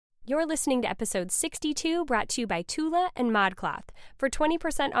You're listening to episode 62, brought to you by Tula and ModCloth. For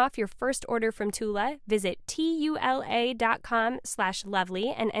 20% off your first order from Tula, visit tula.com/lovely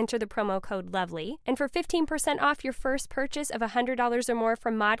and enter the promo code LOVELY. And for 15% off your first purchase of $100 or more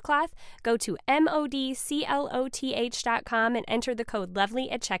from ModCloth, go to modcloth.com and enter the code LOVELY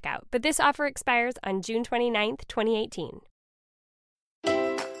at checkout. But this offer expires on June 29th, 2018.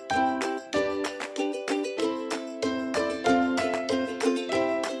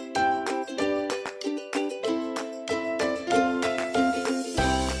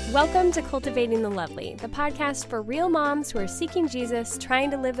 Welcome to Cultivating the Lovely, the podcast for real moms who are seeking Jesus, trying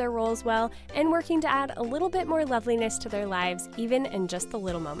to live their roles well, and working to add a little bit more loveliness to their lives, even in just the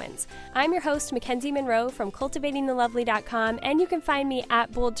little moments. I'm your host, MacKenzie Monroe from cultivatingthelovely.com, and you can find me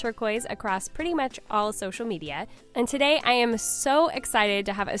at Bold Turquoise across pretty much all social media. And today I am so excited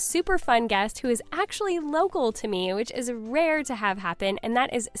to have a super fun guest who is actually local to me, which is rare to have happen, and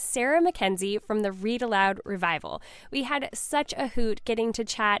that is Sarah MacKenzie from the Read-Aloud Revival. We had such a hoot getting to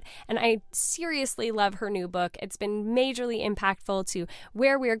chat, and I seriously love her new book. It's been majorly impactful to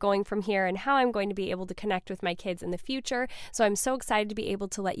where we are going from here and how I'm going to be able to connect with my kids in the future. So I'm so excited to be able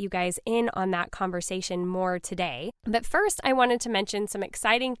to let you guys in on that conversation more today. But first, I wanted to mention some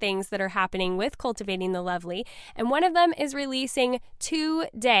exciting things that are happening with Cultivating the Lovely, and one of them is releasing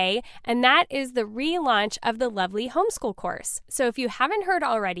today, and that is the relaunch of the Lovely Homeschool course. So if you haven't heard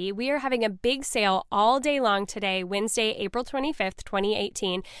already, we are having a big sale all day long today, Wednesday, April 25th,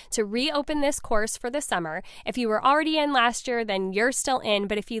 2018, to reopen this course for the summer. If you were already in last year, then you're still in.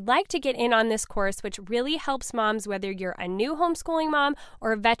 But if you'd like to get in on this course, which really helps moms, whether you're a new homeschooling mom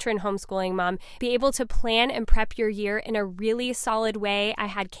or a veteran homeschooling mom, be able to plan and prep your year in a really solid way. I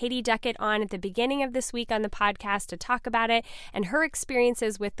had Katie Duckett on at the beginning of this week on the podcast to talk about it and her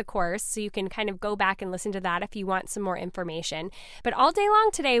experiences with the course. So you can kind of go back and listen to that if you want some more information. But all day long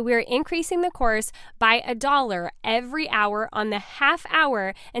today, we're increasing the course by $1 every hour on the half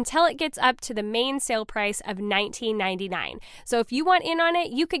hour until it gets up to the main sale price of $19.99. So if you want in on it,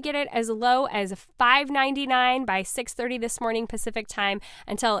 you could get it as low as $5.99 by 6:30 this morning Pacific time,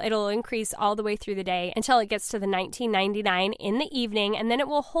 until it'll increase all the way through the day until it gets to the $19.99 in the evening, and then it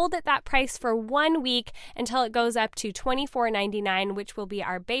will hold at that price for 1 week until it goes up to $24.99, which will be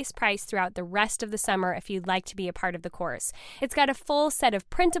our base price throughout the rest of the summer if you'd like to be a part of the course. It's got a full set of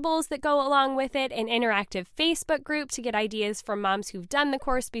printables that go along with it, an interactive Facebook group to get ideas from moms who've done the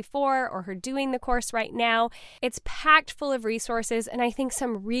course before or who are doing the course right now. It's packed full of resources and I think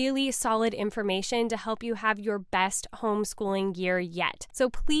some really solid information to help you have your best homeschooling year yet. So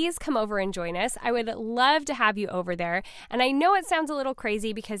please come over and join us. I would love to have you over there. And I know it sounds a little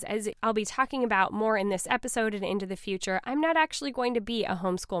crazy because, as I'll be talking about more in this episode and into the future, I'm not actually going to be a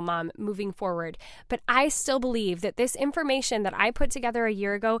homeschool mom moving forward. But I still believe that this information that I put together a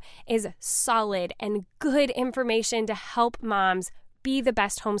year ago is solid and good information to help moms be the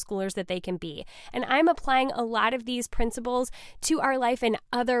best homeschoolers that they can be. And I'm applying a lot of these principles to our life in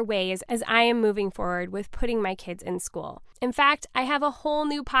other ways as I am moving forward with putting my kids in school. In fact, I have a whole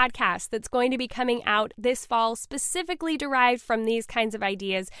new podcast that's going to be coming out this fall, specifically derived from these kinds of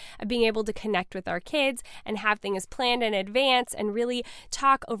ideas of being able to connect with our kids and have things planned in advance and really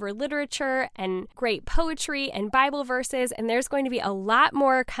talk over literature and great poetry and Bible verses. And there's going to be a lot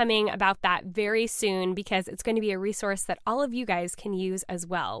more coming about that very soon, because it's going to be a resource that all of you guys can use as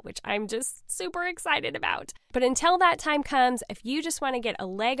well, which I'm just super excited about. But until that time comes, if you just want to get a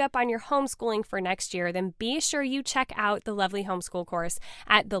leg up on your homeschooling for next year, then be sure you check out the Lovely Homeschool course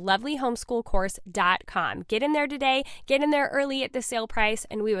at thelovelyhomeschoolcourse.com. Get in there today, get in there early at the sale price,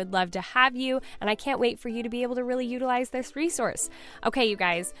 and we would love to have you. And I can't wait for you to be able to really utilize this resource. Okay, you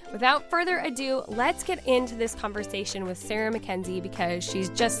guys, without further ado, let's get into this conversation with Sarah MacKenzie, because she's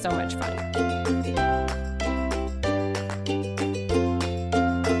just so much fun.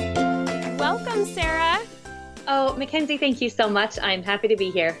 Welcome, Sarah. Oh, MacKenzie, thank you so much. I'm happy to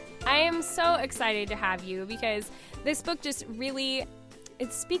be here. I am so excited to have you, because this book just really,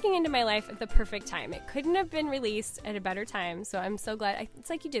 it's speaking into my life at the perfect time. It couldn't have been released at a better time, so I'm so glad. It's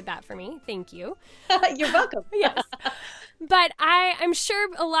like you did that for me. Thank you. You're welcome. Yes. But I'm sure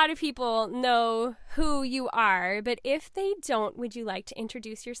a lot of people know who you are, but if they don't, would you like to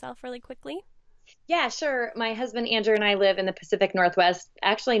introduce yourself really quickly? Yeah, sure. My husband, Andrew, and I live in the Pacific Northwest,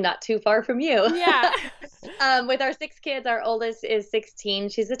 actually not too far from you. Yeah. With our 6 kids, our oldest is 16.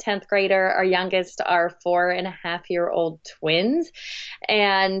 She's a 10th grader. Our youngest are 4.5-year-old twins.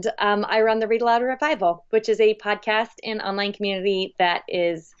 And I run the Read-Aloud Revival, which is a podcast and online community that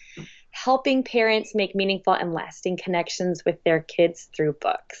is helping parents make meaningful and lasting connections with their kids through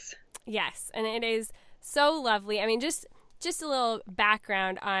books. Yes, and it is so lovely. I mean, just just a little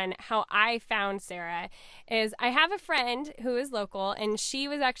background on how I found Sarah is I have a friend who is local, and she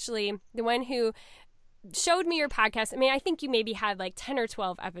was actually the one who showed me your podcast. I mean, I think you maybe had like 10 or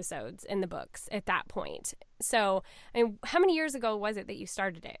 12 episodes in the books at that point. So, I mean, how many years ago was it that you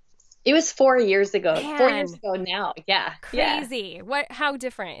started it? It was 4 years ago. Man. 4 years ago now. Yeah. Crazy. Yeah. How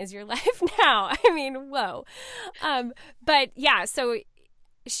different is your life now? I mean, whoa. But yeah, so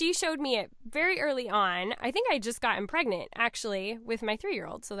she showed me it very early on. I think I just gotten pregnant actually with my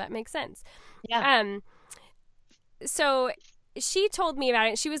 3-year-old, so that makes sense. Yeah. So she told me about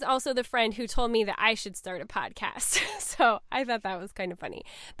it. She was also the friend who told me that I should start a podcast. So I thought that was kind of funny.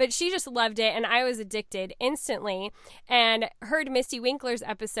 But she just loved it, and I was addicted instantly and heard Misty Winkler's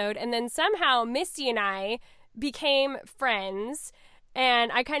episode. And then somehow Misty and I became friends.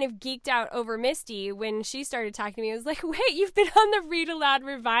 And I kind of geeked out over Misty when she started talking to me. I was like, wait, you've been on the Read-Aloud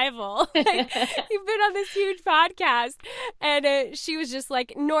revival. Like, you've been on this huge podcast. And she was just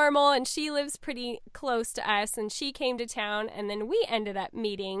like normal, and she lives pretty close to us. And she came to town, and then we ended up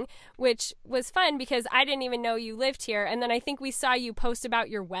meeting, which was fun because I didn't even know you lived here. And then I think we saw you post about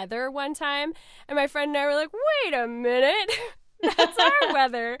your weather one time. And my friend and I were like, wait a minute. That's our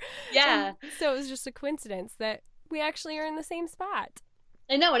weather. Yeah. And so it was just a coincidence that we actually are in the same spot.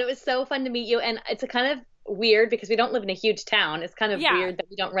 I know, and it was so fun to meet you. And it's a kind of weird because we don't live in a huge town. It's kind of weird that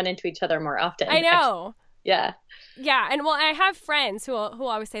we don't run into each other more often. I know. Actually. Yeah. Yeah, and well, I have friends who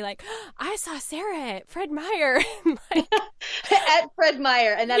always say like, I saw Sarah at Fred Meyer. At Fred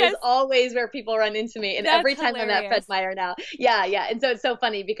Meyer, and that is always where people run into me. And every time I'm at Fred Meyer now, yeah. And so it's so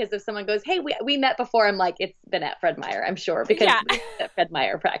funny because if someone goes, hey, we met before, I'm like, it's been at Fred Meyer, I'm sure, because it's at Fred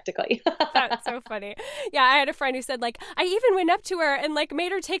Meyer practically. That's so funny. Yeah, I had a friend who said like, I even went up to her and like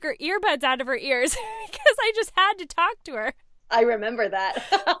made her take her earbuds out of her ears because I just had to talk to her. I remember that.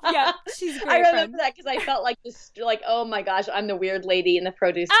 Yeah, she's a great I remember that because I felt like this, like, oh my gosh, I'm the weird lady in the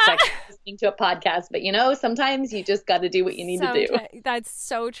produce section listening to a podcast. But sometimes you just got to do what you need to do. That's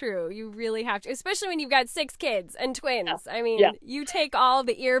so true. You really have to, especially when you've got 6 kids and twins. Yeah. I mean, you take all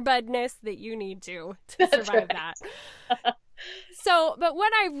the earbudness that you need to survive that. So, but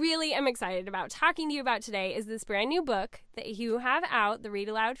what I really am excited about talking to you about today is this brand new book that you have out, the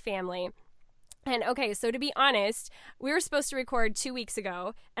Read-Aloud Family. And okay, so to be honest, we were supposed to record 2 weeks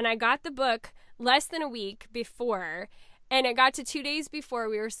ago, and I got the book less than a week before, and it got to 2 days before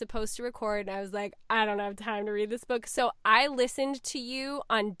we were supposed to record, and I was like, I don't have time to read this book. So I listened to you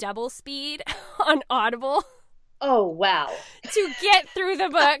on double speed on Audible. Oh, wow. To get through the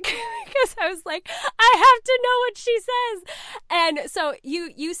book because I was like, I have to know what she says. And so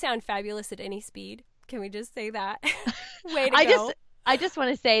you sound fabulous at any speed. Can we just say that? Way to go. I just want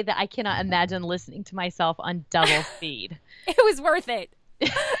to say that I cannot imagine listening to myself on double speed. It was worth it.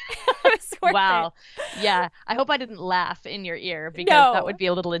 It was worth wow. it. Yeah. I hope I didn't laugh in your ear because that would be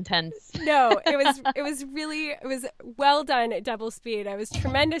a little intense. No, it was well done at double speed. I was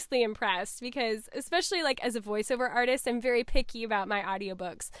tremendously impressed because especially like as a voiceover artist, I'm very picky about my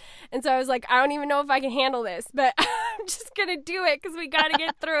audiobooks. And so I was like, I don't even know if I can handle this, but I'm just going to do it because we got to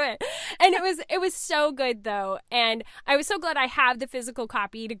get through it. And it was so good though. And I was so glad I have the physical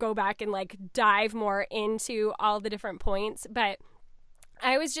copy to go back and like dive more into all the different points. But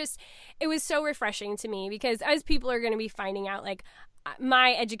it was so refreshing to me because as people are going to be finding out, like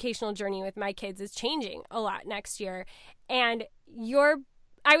my educational journey with my kids is changing a lot next year. And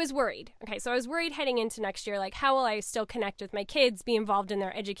I was worried. Okay, so I was worried heading into next year, like how will I still connect with my kids, be involved in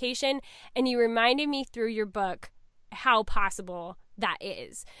their education? And you reminded me through your book how possible that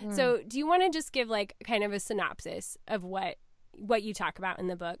is. So do you want to just give like kind of a synopsis of what you talk about in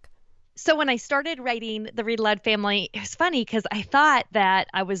the book? So when I started writing the Read-Aloud Family, it was funny because I thought that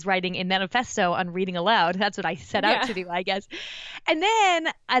I was writing a manifesto on reading aloud. That's what I set out to do, I guess. And then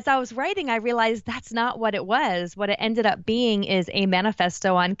as I was writing, I realized that's not what it was. What it ended up being is a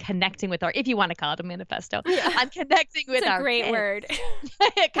manifesto on connecting with if you want to call it a manifesto, on connecting with our kids. It's a great word.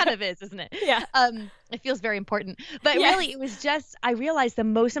 It kind of is, isn't it? Yeah. It feels very important. But really, it was just, I realized the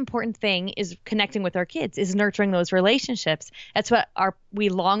most important thing is connecting with our kids, is nurturing those relationships. That's what we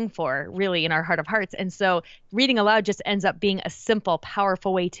long for, really, in our heart of hearts. And so reading aloud just ends up being a simple,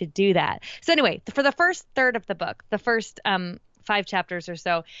 powerful way to do that. So anyway, for the first third of the book, the first 5 chapters or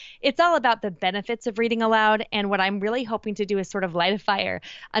so, it's all about the benefits of reading aloud. And what I'm really hoping to do is sort of light a fire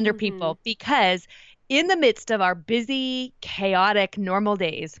under people, because in the midst of our busy, chaotic, normal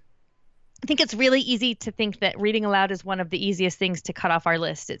days, I think it's really easy to think that reading aloud is one of the easiest things to cut off our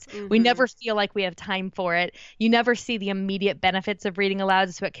list. We never feel like we have time for it. You never see the immediate benefits of reading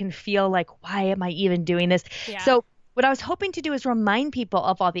aloud, so it can feel like, why am I even doing this? Yeah. So what I was hoping to do is remind people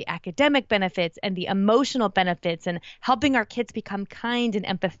of all the academic benefits and the emotional benefits and helping our kids become kind and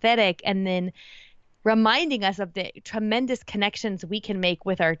empathetic, and then reminding us of the tremendous connections we can make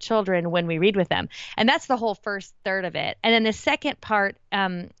with our children when we read with them. And that's the whole first third of it. And then the second part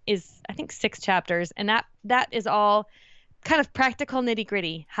is, I think, 6 chapters. And that is all kind of practical nitty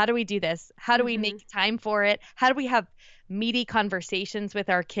gritty. How do we do this? How do we make time for it? How do we have meaty conversations with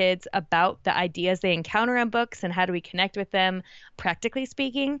our kids about the ideas they encounter in books, and how do we connect with them, practically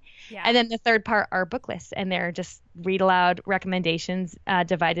speaking? Yeah. And then the third part are book lists, and they're just read aloud recommendations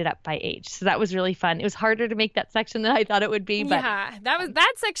divided up by age. So that was really fun. It was harder to make that section than I thought it would be. But yeah,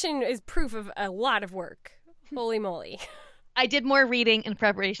 that section is proof of a lot of work. Holy moly. I did more reading in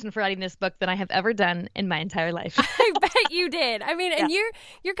preparation for writing this book than I have ever done in my entire life. I bet you did. I mean, and you're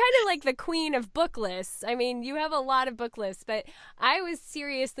kind of like the queen of book lists. I mean, you have a lot of book lists, but I was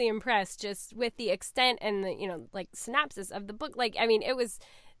seriously impressed just with the extent and the, like, synopsis of the book. Like, I mean,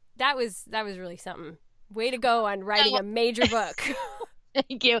 that was really something. Way to go on writing a major book.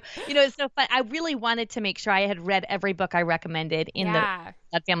 Thank you. It's so fun. I really wanted to make sure I had read every book I recommended in that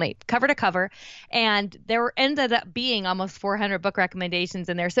family, cover to cover. And there ended up being almost 400 book recommendations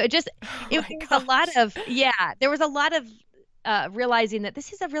in there. So there was a lot of realizing that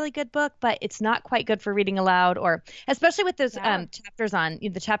this is a really good book, but it's not quite good for reading aloud, or especially with those chapters on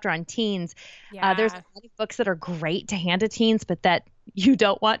the chapter on teens. There's a lot of books that are great to hand to teens, but that you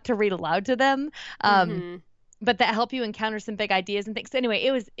don't want to read aloud to them. But that help you encounter some big ideas and things. So anyway,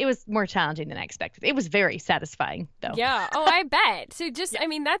 it was more challenging than I expected. It was very satisfying, though. Yeah. Oh, I bet. So I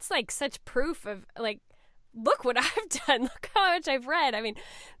mean, that's like such proof of, like, look what I've done. Look how much I've read. I mean,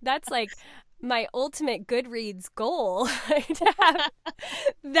 that's like my ultimate Goodreads goal, to have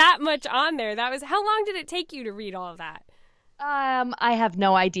that much on there. How long did it take you to read all of that? I have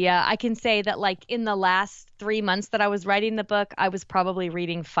no idea. I can say that, like, in the last 3 months that I was writing the book, I was probably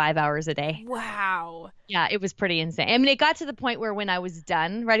reading 5 hours a day. Wow. Yeah, it was pretty insane. I mean, it got to the point where when I was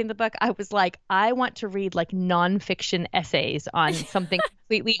done writing the book, I was like, I want to read, like, nonfiction essays on something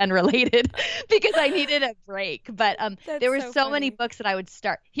completely unrelated, because I needed a break. But there were so many books that I would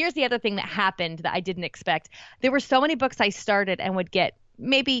start. Here's the other thing that happened that I didn't expect. There were so many books I started and would get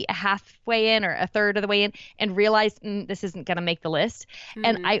maybe halfway in or a third of the way in and realized this isn't going to make the list.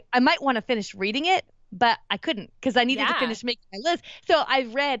 And I might want to finish reading it, but I couldn't, because I needed to finish making my list. So I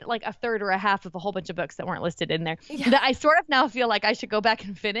read like a third or a half of a whole bunch of books that weren't listed in there that I sort of now feel like I should go back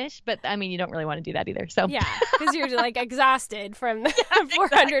and finish. But I mean, you don't really want to do that either. So yeah, because you're like exhausted from the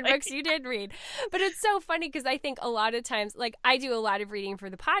 400 books you did read. But it's so funny because I think a lot of times, like, I do a lot of reading for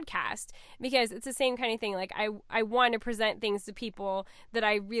the podcast because it's the same kind of thing. Like, I want to present things to people that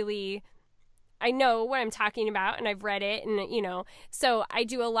I know what I'm talking about, and I've read it, and, so I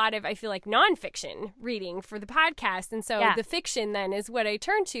do a lot of, I feel like, nonfiction reading for the podcast. And so the fiction then is what I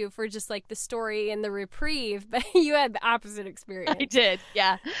turn to for just like the story and the reprieve. But you had the opposite experience. I did.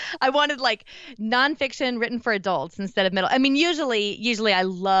 Yeah. I wanted like nonfiction written for adults instead of middle. I mean, usually I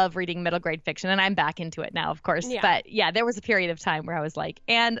love reading middle grade fiction, and I'm back into it now, of course. Yeah. But yeah, there was a period of time where I was like,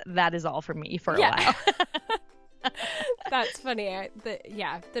 and that is all for me for a while. That's funny. That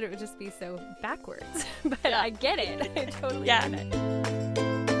it would just be so backwards. But I get it. I totally get it.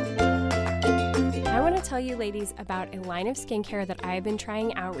 I want to tell you, ladies, about a line of skincare that I've been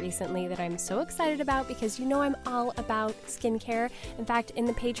trying out recently that I'm so excited about, because I'm all about skincare. In fact, in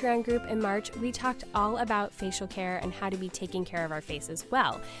the Patreon group in March, we talked all about facial care and how to be taking care of our face as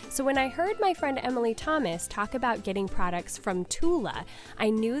well. So when I heard my friend Emily Thomas talk about getting products from Tula, I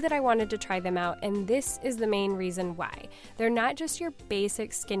knew that I wanted to try them out, and this is the main reason why. They're not just your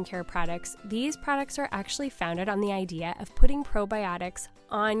basic skincare products. These products are actually founded on the idea of putting probiotics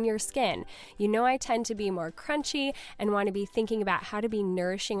on your skin. I tend to be more crunchy and want to be thinking about how to be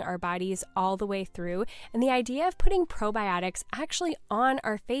nourishing our bodies all the way through. And the idea of putting probiotics actually on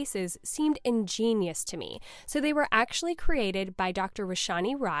our faces seemed ingenious to me. So they were actually created by Dr.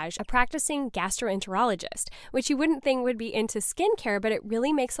 Rashani Raj, a practicing gastroenterologist, which you wouldn't think would be into skincare, but it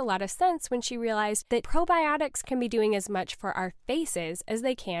really makes a lot of sense when she realized that probiotics can be doing as much for our faces as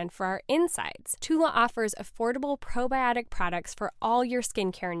they can for our insides. Tula offers affordable probiotic products for all your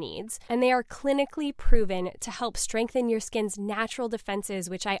skincare needs, and they are clinically proven to help strengthen your skin's natural defenses,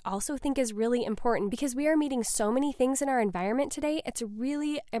 which I also think is really important because we are meeting so many things in our environment today. It's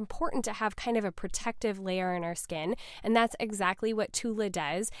really important to have kind of a protective layer in our skin, and that's exactly what Tula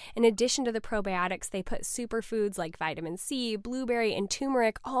does. In addition to the probiotics, they put superfoods like vitamin C, blueberry, and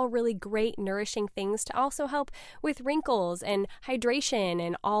turmeric, all really great nourishing things to also help with wrinkles and hydration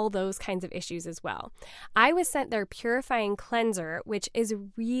and all those kinds of issues as well. I was sent their purifying cleanser, which is is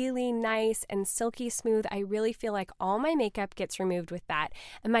really nice and silky smooth. I really feel like all my makeup gets removed with that.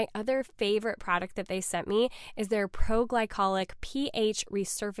 And my other favorite product that they sent me is their Pro-Glycolic pH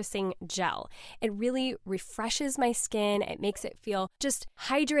Resurfacing Gel. It really refreshes my skin. It makes it feel just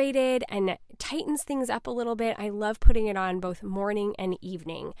hydrated and tightens things up a little bit. I love putting it on both morning and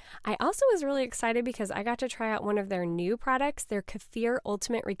evening. I also was really excited because I got to try out one of their new products, their Kefir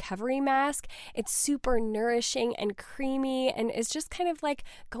Ultimate Recovery Mask. It's super nourishing and creamy, and it's just kind of like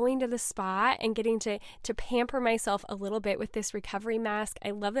going to the spa and getting to pamper myself a little bit with this recovery mask.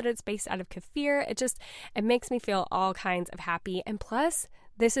 I love that it's based out of kefir. It makes me feel all kinds of happy. And plus,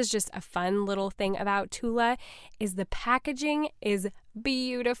 this is just a fun little thing about Tula, is the packaging is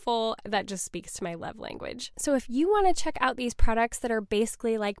beautiful. That just speaks to my love language. So if you want to check out these products that are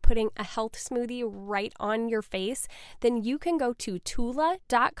basically like putting a health smoothie right on your face, then you can go to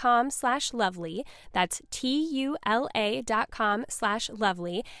tula.com/lovely. That's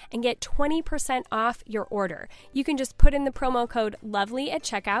TULA.com/lovely and get 20% off your order. You can just put in the promo code lovely at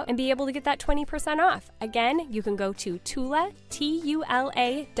checkout and be able to get that 20% off. Again, you can go to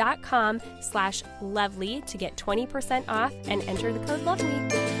TULA.com/lovely to get 20% off and enter the code lovely.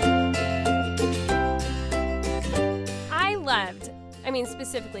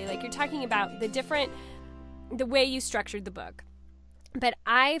 Specifically, like you're talking about the way you structured the book. But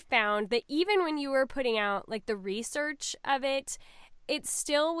I found that even when you were putting out like the research of it, it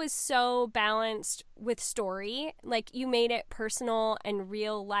still was so balanced with story. Like you made it personal and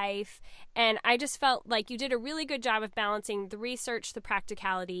real life. And I just felt like you did a really good job of balancing the research, the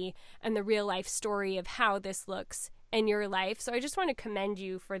practicality, and the real life story of how this looks in your life. So I just want to commend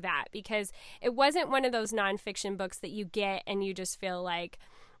you for that, because it wasn't one of those nonfiction books that you get and you just feel like,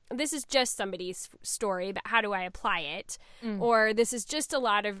 this is just somebody's story, but how do I apply it? Or this is just a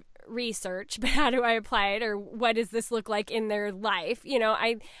lot of research, but how do I apply it? Or what does this look like in their life? You know,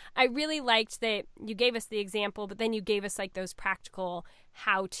 I really liked that you gave us the example, but then you gave us like those practical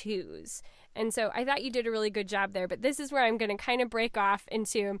how-tos. And so I thought you did a really good job there. But this is where I'm going to kind of break off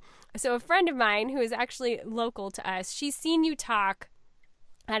into, so a friend of mine who is actually local to us, she's seen you talk,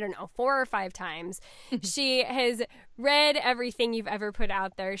 I don't know, 4 or 5 times. She has read everything you've ever put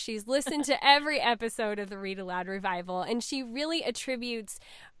out there. She's listened to every episode of the Read-Aloud Revival, and she really attributes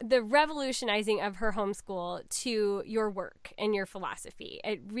the revolutionizing of her homeschool to your work and your philosophy.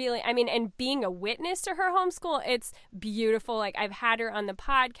 It really, and being a witness to her homeschool, it's beautiful. Like, I've had her on the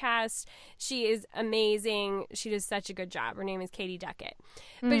podcast. She is amazing. She does such a good job. Her name is Katie Duckett.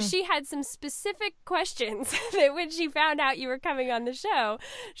 But she had some specific questions that when she found out you were coming on the show,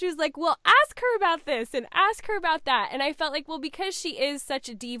 she was like, well, ask her about this and ask her about that. And I felt like, well, because she is such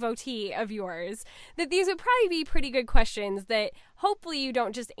a devotee of yours, that these would probably be pretty good questions that hopefully you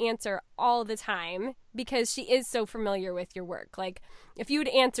don't just answer all the time, because she is so familiar with your work. Like, if you had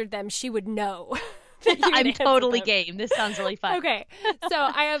answered them, she would know. I'm totally game. This sounds really fun. Okay. So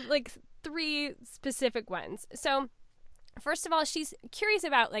I have like 3 specific ones. So first of all, she's curious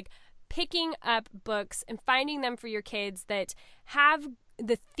about like picking up books and finding them for your kids that have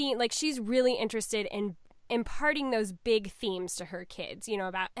the theme. Like, she's really interested in imparting those big themes to her kids, you know,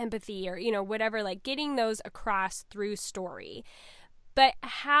 about empathy or, you know, whatever, like getting those across through story. But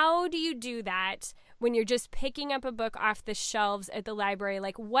how do you do that when you're just picking up a book off the shelves at the library?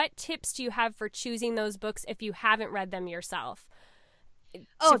 Like, what tips do you have for choosing those books if you haven't read them yourself?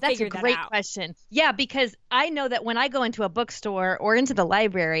 Oh, that's a great question. Yeah, because I know that when I go into a bookstore or into the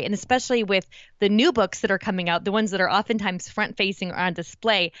library, and especially with the new books that are coming out, the ones that are oftentimes front-facing or on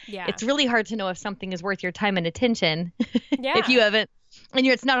display, it's really hard to know if something is worth your time and attention if you haven't, and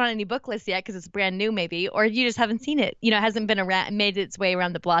it's not on any book list yet because it's brand new maybe, or you just haven't seen it. You know, it hasn't been made its way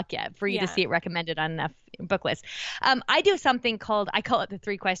around the block yet for you to see it recommended on enough book lists. I do something called, I call it the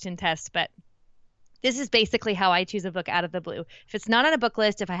 3-question test, but this is basically how I choose a book out of the blue. If it's not on a book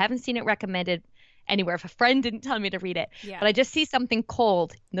list, if I haven't seen it recommended anywhere, if a friend didn't tell me to read it, but I just see something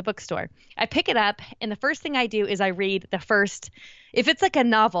cold in the bookstore, I pick it up, and the first thing I do is I read the first. If it's like a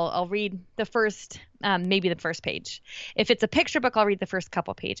novel, I'll read the first, maybe the first page. If it's a picture book, I'll read the first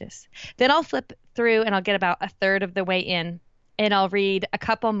couple pages. Then I'll flip through, and I'll get about a third of the way in, and I'll read a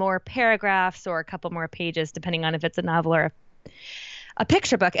couple more paragraphs or a couple more pages, depending on if it's a novel or a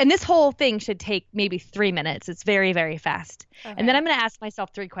picture book. And this whole thing should take maybe 3 minutes. It's very, very fast. Okay. And then I'm going to ask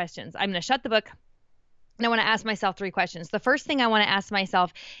myself 3 questions. I'm going to shut the book, and I want to ask myself 3 questions. The first thing I want to ask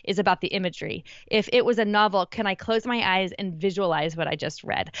myself is about the imagery. If it was a novel, can I close my eyes and visualize what I just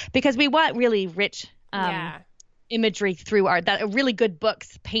read? Because we want really rich imagery through art. That really good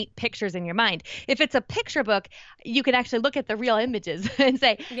books paint pictures in your mind. If it's a picture book, you can actually look at the real images and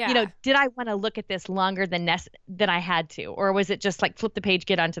say, did I want to look at this longer than I had to? Or was it just like flip the page,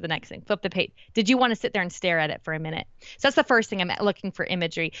 get on to the next thing, flip the page? Did you want to sit there and stare at it for a minute? So that's the first thing I'm looking for,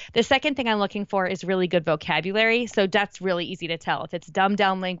 imagery. The second thing I'm looking for is really good vocabulary. So that's really easy to tell if it's dumbed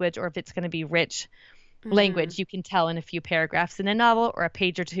down language or if it's going to be rich language. You can tell in a few paragraphs in a novel or a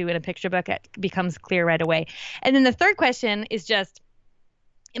page or two in a picture book. It becomes clear right away. And then the third question is just,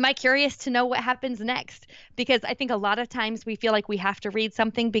 am I curious to know what happens next? Because I think a lot of times we feel like we have to read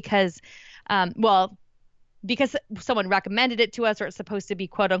something because someone recommended it to us or it's supposed to be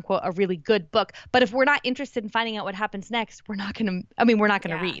quote unquote a really good book. But if we're not interested in finding out what happens next, we're not going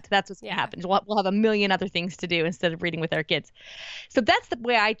to read. That's what's going to happen. We'll have a million other things to do instead of reading with our kids. So that's the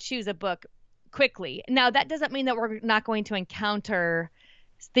way I choose a book quickly. Now, that doesn't mean that we're not going to encounter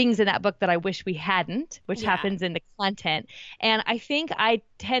things in that book that I wish we hadn't, which happens in the content. And I think I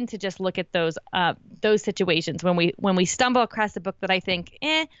tend to just look at those situations when we stumble across a book that I think,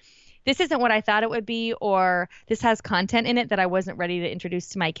 this isn't what I thought it would be, or this has content in it that I wasn't ready to introduce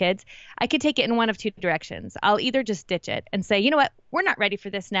to my kids. I could take it in one of two directions. I'll either just ditch it and say, you know what, we're not ready for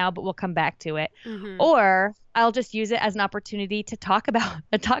this now, but we'll come back to it. Or I'll just use it as an opportunity to talk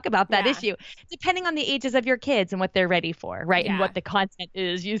about that issue, depending on the ages of your kids and what they're ready for, right? And what the content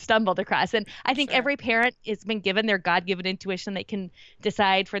is you stumbled across. And I think every parent has been given their God-given intuition. They can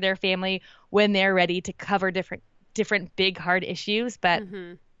decide for their family when they're ready to cover different big, hard issues. But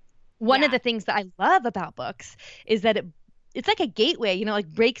one of the things that I love about books is that it's like a gateway, like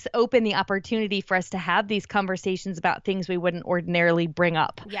breaks open the opportunity for us to have these conversations about things we wouldn't ordinarily bring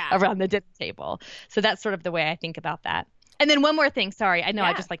up around the dinner table. So that's sort of the way I think about that. And then one more thing. Sorry, I know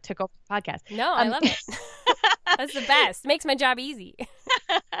I just took over the podcast. No, I love it. That's the best. Makes my job easy.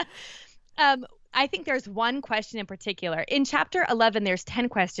 I think there's one question in particular. In chapter 11, there's 10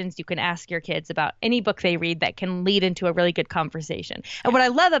 questions you can ask your kids about any book they read that can lead into a really good conversation. And what I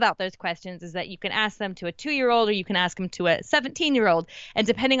love about those questions is that you can ask them to a 2-year-old or you can ask them to a 17-year-old. And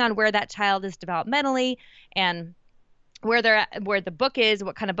depending on where that child is developmentally and where the book is,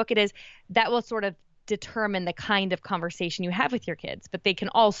 what kind of book it is, that will sort of determine the kind of conversation you have with your kids, but they can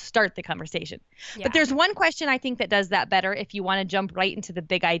all start the conversation. But there's one question I think that does that better if you want to jump right into the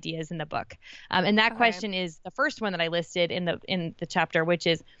big ideas in the book. And that question is the first one that I listed in the chapter, which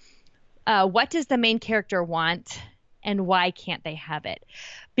is, what does the main character want and why can't they have it?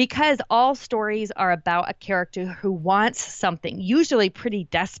 Because all stories are about a character who wants something, usually pretty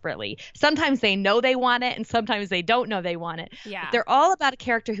desperately. Sometimes they know they want it and sometimes they don't know they want it. But they're all about a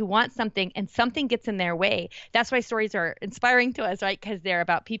character who wants something and something gets in their way. That's why stories are inspiring to us, right? Because they're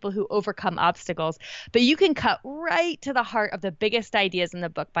about people who overcome obstacles. But you can cut right to the heart of the biggest ideas in the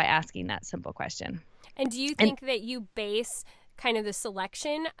book by asking that simple question. And do you think that you base kind of the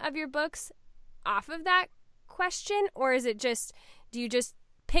selection of your books off of that question, or is it do you just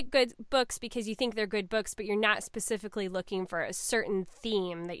pick good books because you think they're good books, but you're not specifically looking for a certain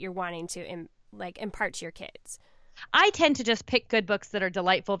theme that you're wanting to impart to your kids? I tend to just pick good books that are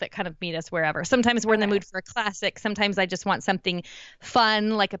delightful, that kind of meet us wherever. Sometimes we're in the mood for a classic. Sometimes I just want something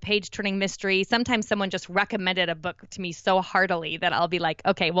fun, like a page-turning mystery. Sometimes someone just recommended a book to me so heartily that I'll be like,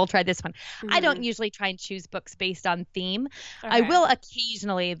 okay, we'll try this one. I don't usually try and choose books based on theme. I will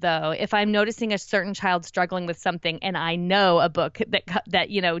occasionally, though, if I'm noticing a certain child struggling with something and I know a book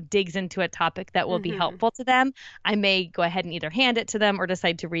that digs into a topic that will be helpful to them, I may go ahead and either hand it to them or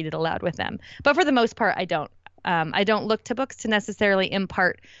decide to read it aloud with them. But for the most part, I don't. I don't look to books to necessarily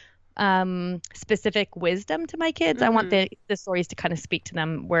impart specific wisdom to my kids. I want the stories to kind of speak to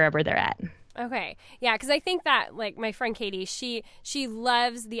them wherever they're at. Okay. Yeah, because I think that, like, my friend Katie, she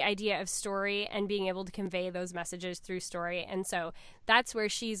loves the idea of story and being able to convey those messages through story. And so that's where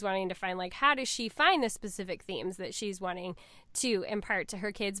she's wanting to find, like, how does she find the specific themes that she's wanting to impart to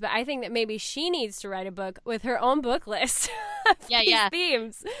her kids? But I think that maybe she needs to write a book with her own book list of these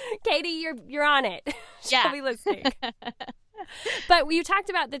themes. Katie, you're on it. She'll be listening. But you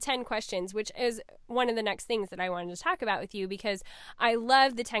talked about the 10 questions, which is one of the next things that I wanted to talk about with you, because I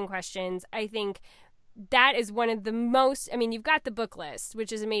love the 10 questions. I think that is one of the most, you've got the book list,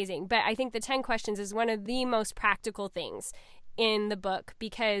 which is amazing, but I think the 10 questions is one of the most practical things in the book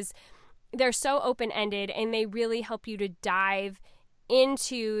because they're so open-ended and they really help you to dive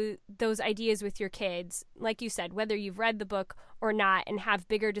into those ideas with your kids, like you said, whether you've read the book or not, and have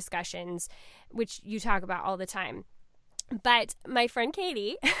bigger discussions, which you talk about all the time. But my friend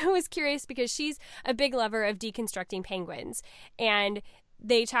Katie was curious because she's a big lover of deconstructing penguins. And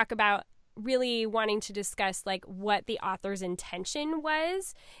they talk about really wanting to discuss, like, what the author's intention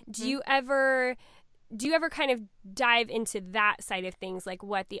was. Do you ever do you ever kind of dive into that side of things, like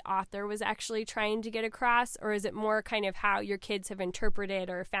what the author was actually trying to get across, or is it more kind of how your kids have interpreted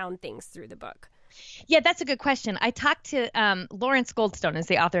or found things through the book? Yeah, that's a good question. I talked to Lawrence Goldstone, is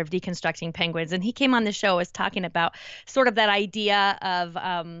the author of Deconstructing Penguins, and he came on the show as talking about sort of that idea of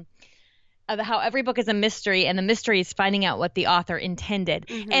how every book is a mystery, and the mystery is finding out what the author intended.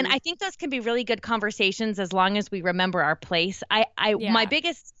 Mm-hmm. And I think those can be really good conversations as long as we remember our place. My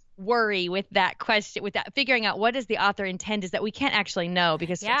biggest worry with that question, with that figuring out what does the author intend, is that we can't actually know,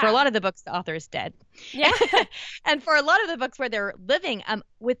 because for a lot of the books the author is dead. Yeah. And for a lot of the books where they're living,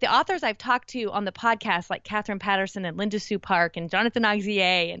 with the authors I've talked to on the podcast, like Catherine Patterson and Linda Sue Park and Jonathan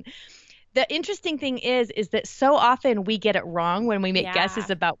Auxier, and the interesting thing is that so often we get it wrong when we make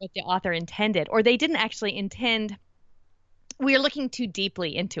guesses about what the author intended, or they didn't actually intend. We are looking too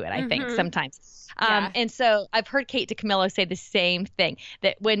deeply into it, I think, sometimes. And so I've heard Kate DiCamillo say the same thing,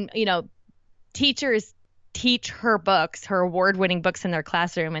 that when, teachers teach her books, her award-winning books in their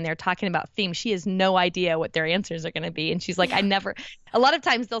classroom, and they're talking about themes, she has no idea what their answers are going to be. And she's like, a lot of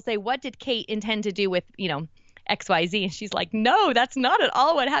times they'll say, what did Kate intend to do with, XYZ? And she's like, no, that's not at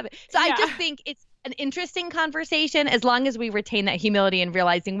all what happened. So I just think it's an interesting conversation, as long as we retain that humility and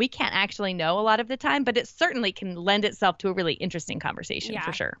realizing we can't actually know a lot of the time, but it certainly can lend itself to a really interesting conversation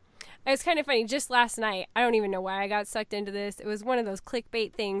for sure. It was kind of funny. Just last night, I don't even know why I got sucked into this. It was one of those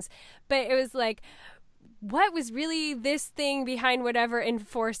clickbait things, but it was like, what was really this thing behind whatever in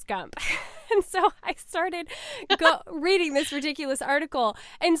Forrest Gump? And so I started reading this ridiculous article,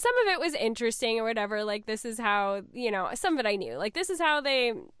 and some of it was interesting or whatever. Like, this is how, some of it I knew. Like, this is how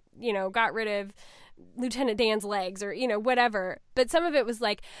they, got rid of Lieutenant Dan's legs, or, whatever. But some of it was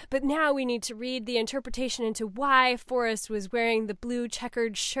like, but now we need to read the interpretation into why Forrest was wearing the blue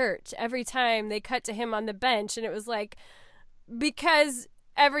checkered shirt every time they cut to him on the bench. And it was like, because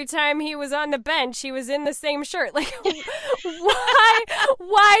every time he was on the bench, he was in the same shirt. Like,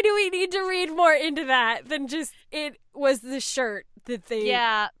 why do we need to read more into that than just it was the shirt that they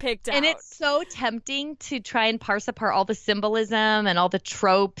picked out? And it's so tempting to try and parse apart all the symbolism and all the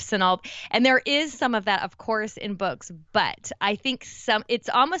tropes and there is some of that, of course, in books, but I think it's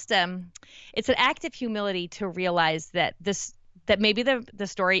almost it's an act of humility to realize that maybe the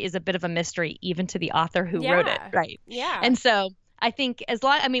story is a bit of a mystery even to the author who wrote it, right? Yeah. And so I think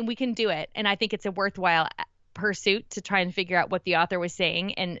we can do it, and I think it's a worthwhile pursuit to try and figure out what the author was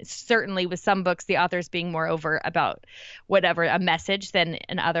saying. And certainly with some books, the author's being more overt about whatever a message than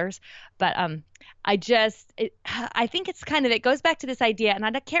in others. But I think it's kind of, it goes back to this idea, and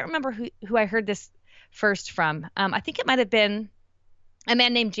I can't remember who I heard this first from. I think it might have been a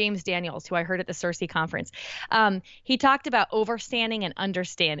man named James Daniels, who I heard at the Circe conference. He talked about overstanding and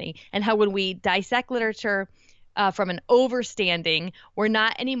understanding, and how when we dissect literature from an overstanding, we're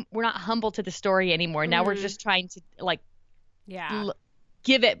not humble to the story anymore. Now we're just trying to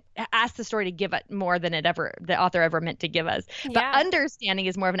ask the story to give it more than the author ever meant to give us. But understanding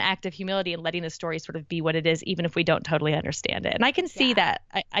is more of an act of humility and letting the story sort of be what it is, even if we don't totally understand it. And I can see that.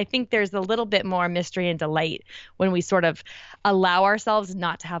 I think there's a little bit more mystery and delight when we sort of allow ourselves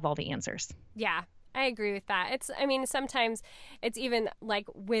not to have all the answers. Yeah. I agree with that. Sometimes it's even like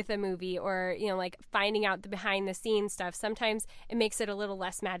with a movie, or, like finding out the behind the scenes stuff. Sometimes it makes it a little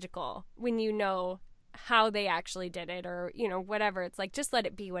less magical when you know how they actually did it, or, whatever. It's like, just let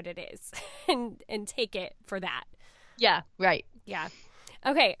it be what it is and take it for that. Yeah, right. Yeah.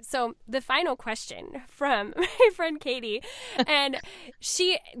 Okay, so the final question from my friend Katie, and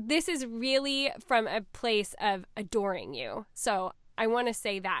this is really from a place of adoring you. So I want to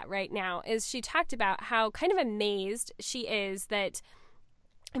say that right now, is she talked about how kind of amazed she is that,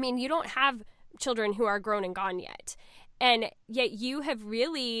 you don't have children who are grown and gone yet. And yet you have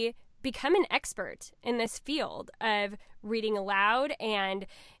really become an expert in this field of reading aloud, and,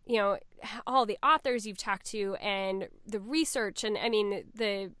 all the authors you've talked to, and the research, and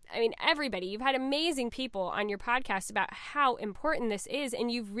everybody. You've had amazing people on your podcast about how important this is,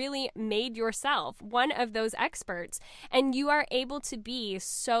 and you've really made yourself one of those experts, and you are able to be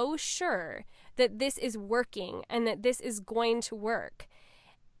so sure that this is working and that this is going to work.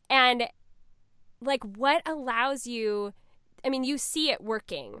 And like, what allows you, you see it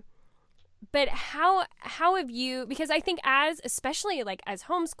working, but how have you, because I think especially like as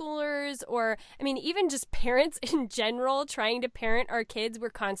homeschoolers, or even just parents in general, trying to parent our kids, we're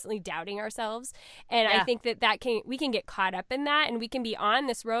constantly doubting ourselves. And I think we can get caught up in that, and we can be on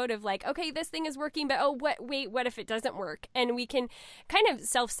this road of like, okay, this thing is working, but what if it doesn't work? And we can kind of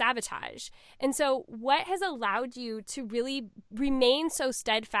self-sabotage. And so what has allowed you to really remain so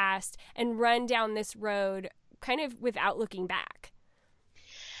steadfast and run down this road kind of without looking back?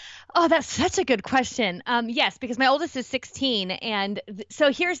 Oh, that's such a good question. Yes, because my oldest is 16. And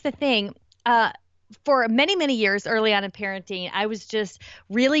so here's the thing. For many, many years early on in parenting, I was just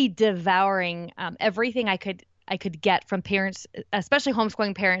really devouring everything I could get from parents, especially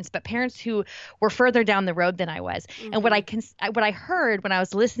homeschooling parents, but parents who were further down the road than I was. Mm-hmm. And what I heard when I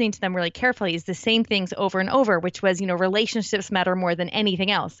was listening to them really carefully is the same things over and over, which was, relationships matter more than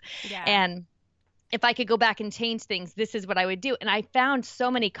anything else. Yeah. And if I could go back and change things, this is what I would do. And I found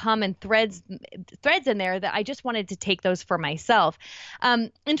so many common threads in there that I just wanted to take those for myself.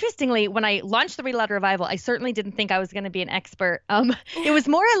 Interestingly, when I launched the Read-Aloud Revival, I certainly didn't think I was going to be an expert. It was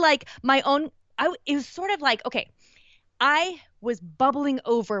more like my own. It was sort of like, okay, I was bubbling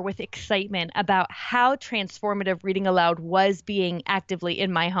over with excitement about how transformative reading aloud was being actively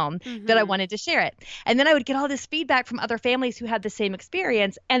in my home, that I wanted to share it. And then I would get all this feedback from other families who had the same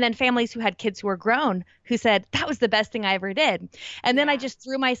experience, and then families who had kids who were grown who said, that was the best thing I ever did. And then I just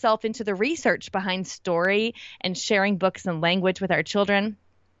threw myself into the research behind story and sharing books and language with our children.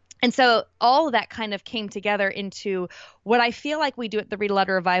 And so all of that kind of came together into what I feel like we do at the Read-Aloud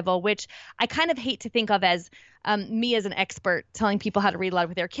Revival, which I kind of hate to think of as me as an expert telling people how to read aloud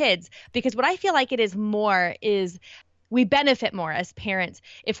with their kids, because what I feel like it is more is we benefit more as parents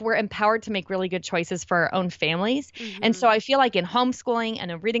if we're empowered to make really good choices for our own families. And so I feel like in homeschooling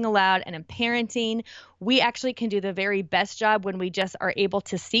and in reading aloud and in parenting, we actually can do the very best job when we just are able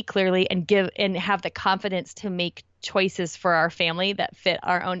to see clearly and give and have the confidence to make choices for our family that fit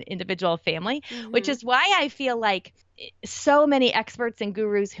our own individual family, which is why I feel like so many experts and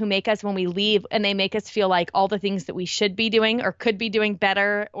gurus who make us when we leave, and they make us feel like all the things that we should be doing or could be doing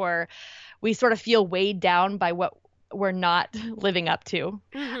better, or we sort of feel weighed down by what we're not living up to.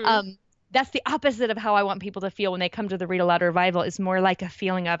 That's the opposite of how I want people to feel when they come to the Read-Aloud Revival. Is more like a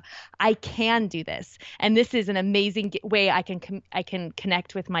feeling of, I can do this. And this is an amazing way I can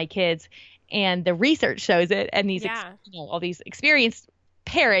connect with my kids. And the research shows it. And these, all these experienced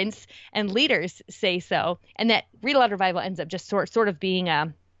parents and leaders say so. And that Read-Aloud Revival ends up just sort of being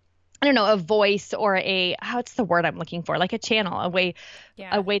a voice or what's the word I'm looking for? Like a channel, a way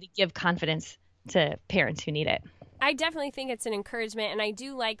to give confidence to parents who need it. I definitely think it's an encouragement, and I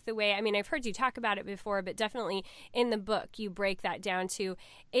do like the way, I've heard you talk about it before, but definitely in the book you break that down to,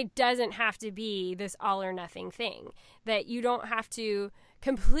 it doesn't have to be this all or nothing thing, that you don't have to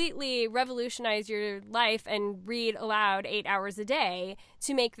completely revolutionize your life and read aloud 8 hours a day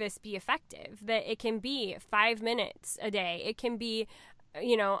to make this be effective, that it can be 5 minutes a day, it can be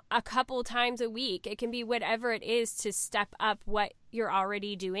a couple times a week, it can be whatever it is to step up what you're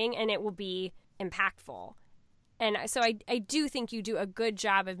already doing, and it will be impactful. And so I do think you do a good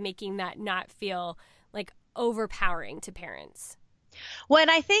job of making that not feel like overpowering to parents. Well,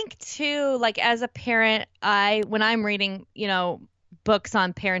 and I think too, like as a parent, when I'm reading, books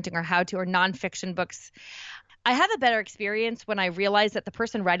on parenting or how to, or nonfiction books, I have a better experience when I realize that the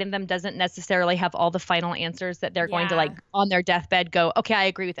person writing them doesn't necessarily have all the final answers, that they're going to on their deathbed go, okay, I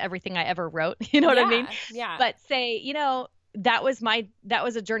agree with everything I ever wrote. You know what I mean? Yeah. But say, that was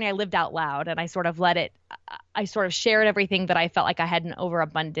a journey I lived out loud, and I sort of I sort of shared everything that I felt like I had an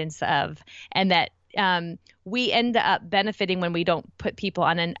overabundance of, and that we end up benefiting when we don't put people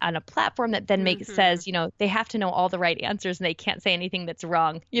on a platform that then says, they have to know all the right answers and they can't say anything that's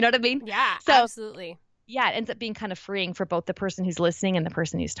wrong. You know what I mean? Yeah, so, absolutely. Yeah, it ends up being kind of freeing for both the person who's listening and the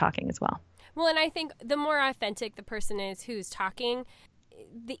person who's talking as well. Well, and I think the more authentic the person is who's talking,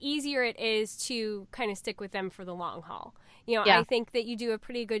 the easier it is to kind of stick with them for the long haul. I think that you do a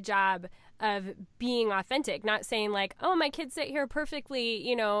pretty good job of being authentic, not saying like, oh, my kids sit here perfectly,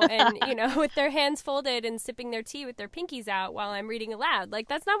 and, with their hands folded and sipping their tea with their pinkies out while I'm reading aloud. Like,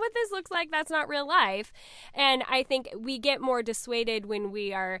 that's not what this looks like. That's not real life. And I think we get more dissuaded when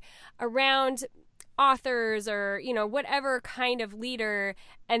we are around authors or, whatever kind of leader,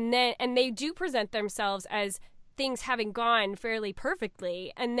 and they do present themselves as things having gone fairly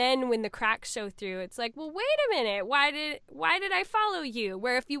perfectly, and then when the cracks show through, it's like, well, wait a minute, why did I follow you?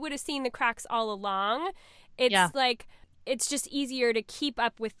 Where if you would have seen the cracks all along, it's like it's just easier to keep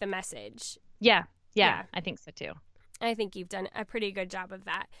up with the message. Yeah, I think so too. I think you've done a pretty good job of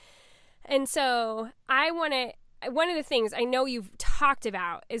that. And so one of the things I know you've talked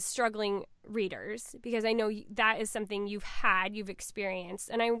about is struggling readers, because I know that is something you've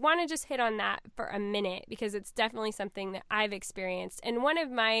experienced. And I want to just hit on that for a minute, because it's definitely something that I've experienced. And one of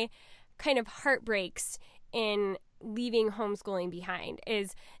my kind of heartbreaks in leaving homeschooling behind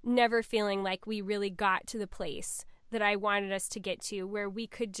is never feeling like we really got to the place that I wanted us to get to, where we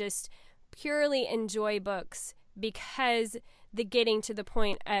could just purely enjoy books, because the getting to the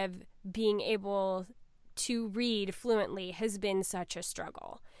point of being able to read fluently has been such a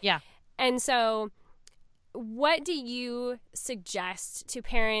struggle. Yeah. And so what do you suggest to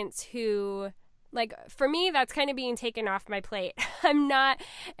parents who, like, for me, that's kind of being taken off my plate. I'm not,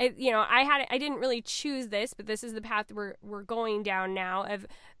 I didn't really choose this, but this is the path we're going down now of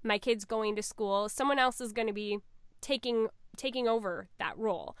my kids going to school. Someone else is going to be taking over that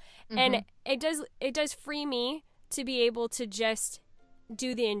role. And it does free me to be able to just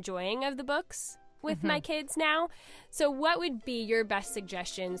do the enjoying of the books with my kids now. So what would be your best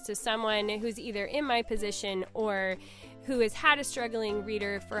suggestions to someone who's either in my position or who has had a struggling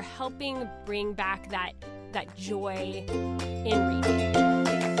reader for helping bring back that joy in reading?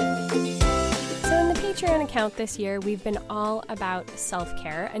 So in the Patreon account this year, we've been all about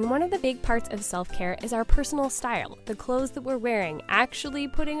self-care, and one of the big parts of self-care is our personal style, the clothes that we're wearing, actually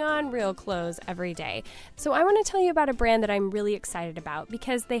putting on real clothes every day. So I want to tell you about a brand that I'm really excited about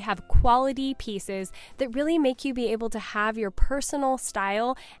because they have quality pieces that really make you be able to have your personal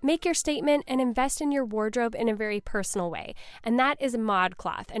style, make your statement, and invest in your wardrobe in a very personal way. And that is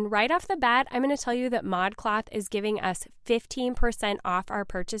ModCloth. And right off the bat, I'm going to tell you that ModCloth is giving us 15% off our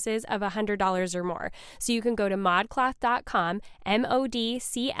purchases of $100 or more. So you can go to modcloth.com, MODCLOTH.com,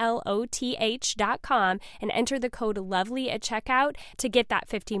 and enter the code LOVELY at checkout to get that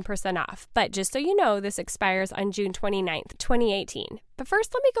 15% off. But just so you know, this expires on June 29th, 2018. But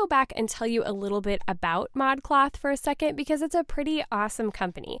first, let me go back and tell you a little bit about ModCloth for a second because it's a pretty awesome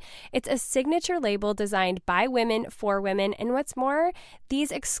company. It's a signature label designed by women for women, and what's more,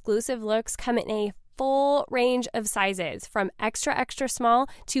 these exclusive looks come in a full range of sizes from extra, extra small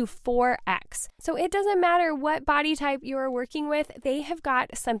to 4X. So it doesn't matter what body type you are working with, they have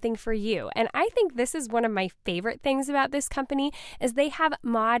got something for you. And I think this is one of my favorite things about this company is they have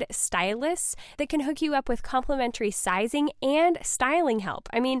mod stylists that can hook you up with complimentary sizing and styling help.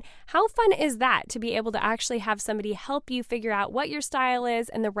 I mean, how fun is that to be able to actually have somebody help you figure out what your style is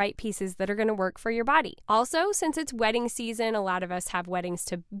and the right pieces that are going to work for your body. Also, since it's wedding season, a lot of us have weddings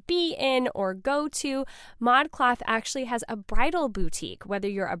to be in or go to. ModCloth actually has a bridal boutique, whether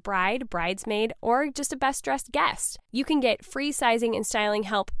you're a bride, bridesmaid, or just a best dressed guest. You can get free sizing and styling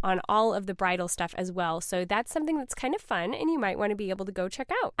help on all of the bridal stuff as well. So that's something that's kind of fun and you might want to be able to go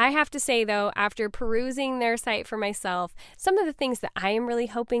check out. I have to say though, after perusing their site for myself, some of the things that I am really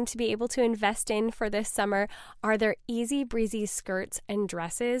hoping to be able to invest in for this summer are their easy breezy skirts and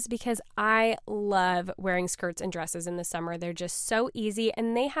dresses because I love wearing skirts and dresses in the summer. They're just so easy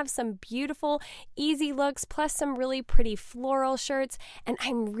and they have some beautiful easy looks plus some really pretty floral shirts, and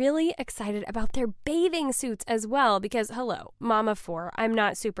I'm really excited about their bathing suits as well because hello, mom of four, I'm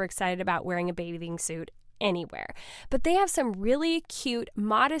not super excited about wearing a bathing suit anywhere. But they have some really cute,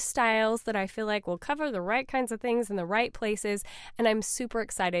 modest styles that I feel like will cover the right kinds of things in the right places, and I'm super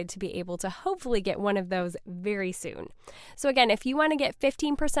excited to be able to hopefully get one of those very soon. So again, if you want to get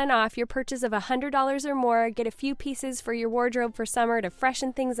 15% off your purchase of $100 or more, get a few pieces for your wardrobe for summer to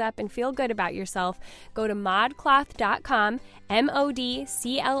freshen things up and feel good about yourself, go to modcloth.com, MODCLOTH.com,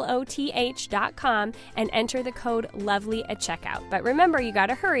 and enter the code LOVELY at checkout. But remember, you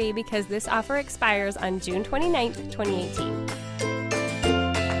gotta hurry because this offer expires on June 29th, 2018.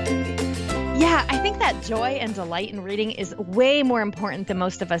 Yeah, I think that joy and delight in reading is way more important than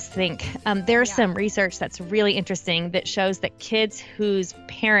most of us think. There's some research that's really interesting that shows that kids whose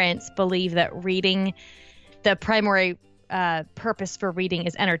parents believe that reading, the primary purpose for reading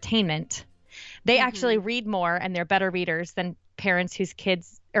is entertainment, they actually read more and they're better readers than kids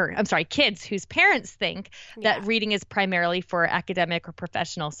whose parents think that reading is primarily for academic or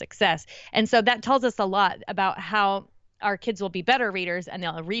professional success. And so that tells us a lot about how our kids will be better readers and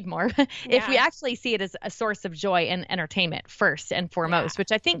they'll read more if we actually see it as a source of joy and entertainment first and foremost,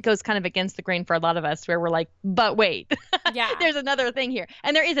 which I think goes kind of against the grain for a lot of us where we're like, but wait, there's another thing here.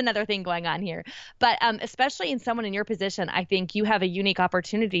 And there is another thing going on here. But especially in someone in your position, I think you have a unique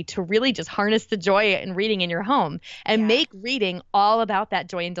opportunity to really just harness the joy in reading in your home and make reading all about that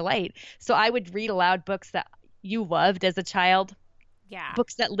joy and delight. So I would read aloud books that you loved as a child,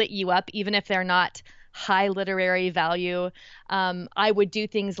 books that lit you up, even if they're not high literary value. I would do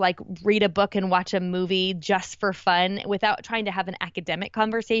things like read a book and watch a movie just for fun without trying to have an academic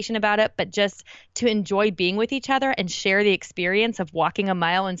conversation about it, but just to enjoy being with each other and share the experience of walking a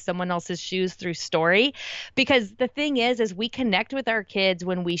mile in someone else's shoes through story. Because the thing is we connect with our kids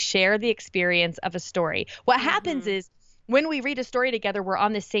when we share the experience of a story. What happens is when we read a story together, we're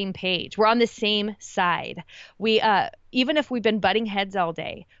on the same page. We're on the same side. We, even if we've been butting heads all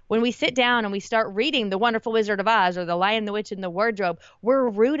day, when we sit down and we start reading The Wonderful Wizard of Oz or The Lion, the Witch, and the Wardrobe, we're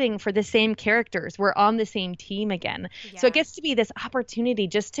rooting for the same characters. We're on the same team again. Yeah. So it gets to be this opportunity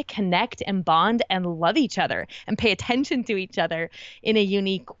just to connect and bond and love each other and pay attention to each other in a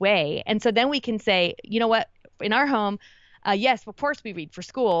unique way. And so then we can say, you know what, in our home, yes, of course we read for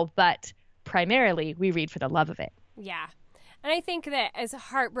school, but primarily we read for the love of it. Yeah. And I think that as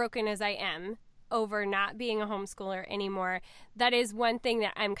heartbroken as I am over not being a homeschooler anymore, that is one thing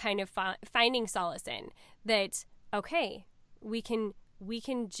that I'm kind of finding solace in. That, okay, we can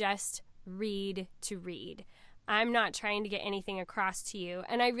just read to read. I'm not trying to get anything across to you.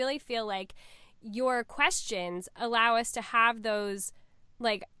 And I really feel like your questions allow us to have those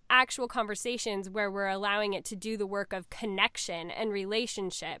like actual conversations where we're allowing it to do the work of connection and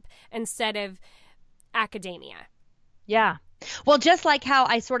relationship instead of academia. Yeah. Well, just like how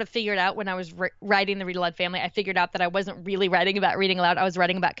I sort of figured out when I was writing the Read-Aloud family, I figured out that I wasn't really writing about reading aloud. I was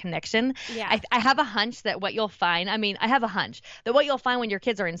writing about connection. Yeah. I have a hunch that what you'll find, I have a hunch that what you'll find when your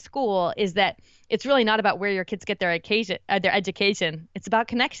kids are in school is that it's really not about where your kids get their education. It's about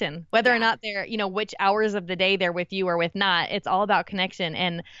connection, whether or not they're, which hours of the day they're with you or with not. It's all about connection.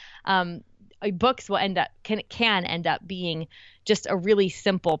 And books will can end up being just a really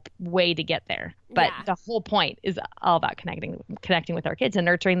simple way to get there. But the whole point is all about connecting with our kids and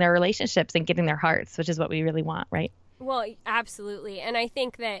nurturing their relationships and getting their hearts, which is what we really want, right? Well, absolutely. And I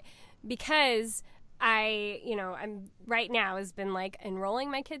think that because I'm right now has been like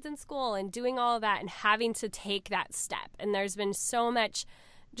enrolling my kids in school and doing all of that and having to take that step. And there's been so much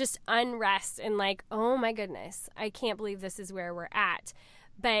just unrest and like, oh my goodness, I can't believe this is where we're at.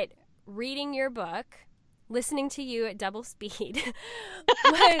 But reading your book, listening to you at double speed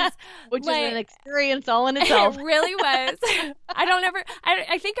was which like, is an experience all in itself. It really was.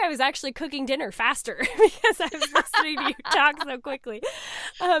 I think I was actually cooking dinner faster because I was listening to you talk so quickly.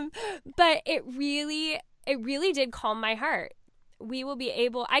 But it really did calm my heart.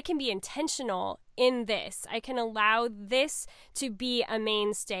 I can be intentional in this. I can allow this to be a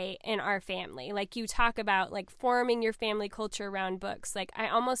mainstay in our family. Like you talk about like forming your family culture around books. Like I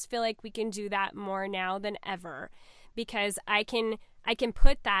almost feel like we can do that more now than ever because I can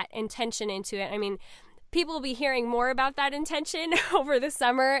put that intention into it. I mean, people will be hearing more about that intention over the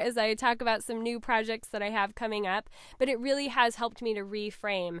summer as I talk about some new projects that I have coming up, but it really has helped me to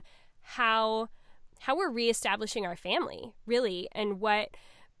reframe how we're reestablishing our family, really, and what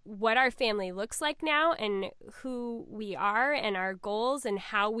our family looks like now and who we are and our goals and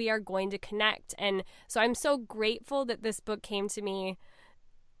how we are going to connect. And so I'm so grateful that this book came to me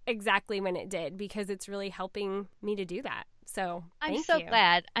exactly when it did because it's really helping me to do that. So I'm so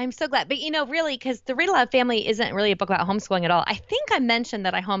glad. But, really, because the Read-Aloud family isn't really a book about homeschooling at all. I think I mentioned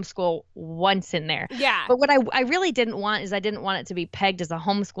that I homeschool once in there. Yeah. But what I really didn't want is I didn't want it to be pegged as a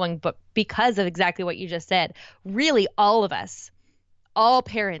homeschooling book because of exactly what you just said. Really, all of us, all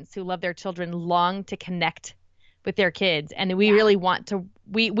parents who love their children long to connect with their kids. And we really want to,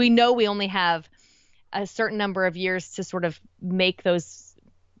 we know we only have a certain number of years to sort of make those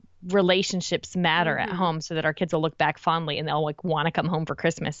relationships matter at home so that our kids will look back fondly and they'll like want to come home for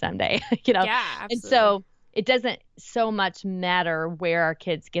Christmas someday, Yeah, absolutely. And so it doesn't so much matter where our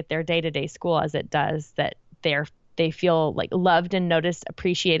kids get their day-to-day school as it does that they feel like loved and noticed,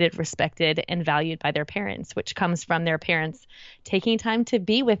 appreciated, respected, and valued by their parents, which comes from their parents taking time to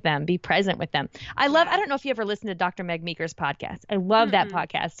be with them, be present with them. I don't know if you ever listened to Dr. Meg Meeker's podcast. I love that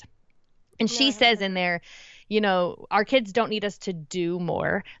podcast. And she says in there, our kids don't need us to do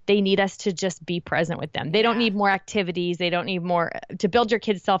more. They need us to just be present with them. They don't need more activities. They don't need more to build your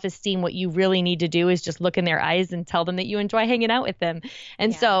kids' self-esteem. What you really need to do is just look in their eyes and tell them that you enjoy hanging out with them.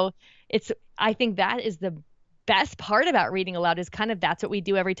 And so I think that is the best part about reading aloud is kind of that's what we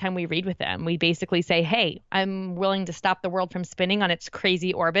do every time we read with them. We basically say, hey, I'm willing to stop the world from spinning on its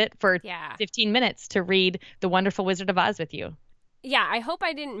crazy orbit for 15 minutes to read The Wonderful Wizard of Oz with you. Yeah, I hope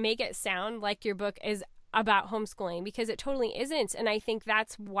I didn't make it sound like your book is about homeschooling because it totally isn't. And I think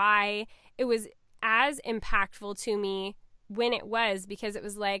that's why it was as impactful to me when it was, because it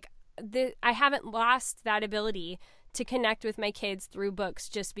was like I haven't lost that ability to connect with my kids through books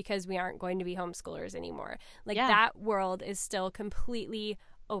just because we aren't going to be homeschoolers anymore. Like that world is still completely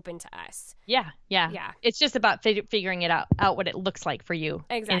open to us. Yeah. It's just about figuring it out what it looks like for you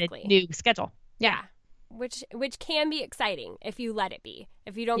exactly in a new schedule. Yeah. Which can be exciting if you let it be.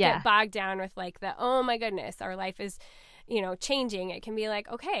 If you don't get bogged down with like oh my goodness, our life is, changing. It can be like,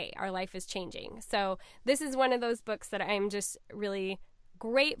 okay, our life is changing. So this is one of those books that I'm just really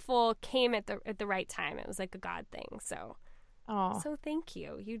grateful came at the right time. It was like a God thing. So thank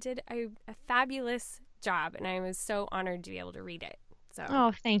you. You did a fabulous job, and I was so honored to be able to read it.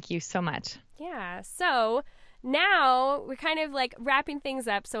 So thank you so much. Yeah. So now we're kind of like wrapping things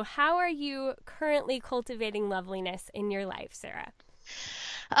up. So how are you currently cultivating loveliness in your life, Sarah?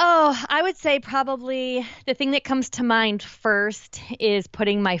 Oh, I would say probably the thing that comes to mind first is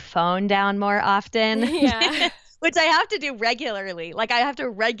putting my phone down more often. Yeah. Which I have to do regularly. Like I have to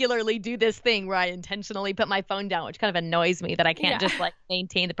regularly do this thing where I intentionally put my phone down, which kind of annoys me that I can't just like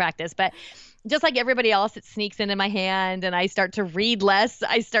maintain the practice. But just like everybody else, it sneaks into my hand and I start to read less.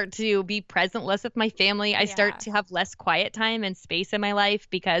 I start to be present less with my family. I start to have less quiet time and space in my life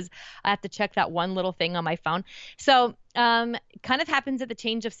because I have to check that one little thing on my phone. So kind of happens at the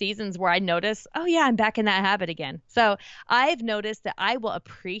change of seasons where I notice, oh yeah, I'm back in that habit again. So I've noticed that I will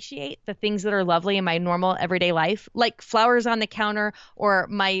appreciate the things that are lovely in my normal everyday life, like flowers on the counter or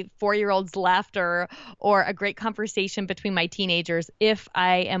my 4-year-old's laughter or a great conversation between my teenagers if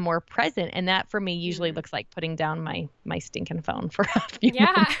I am more present. And that for me usually looks like putting down my stinking phone for a few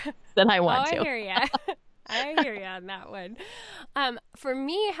minutes than I want to. I hear ya. I hear you on that one. For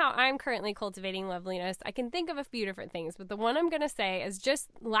me, how I'm currently cultivating loveliness, I can think of a few different things, but the one I'm going to say is just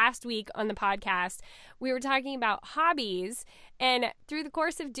last week on the podcast, we were talking about hobbies, and through the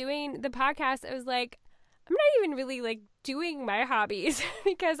course of doing the podcast, I was like, I'm not even really like doing my hobbies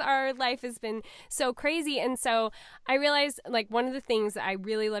because our life has been so crazy. And so I realized like one of the things that I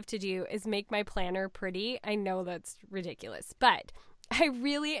really love to do is make my planner pretty. I know that's ridiculous, but I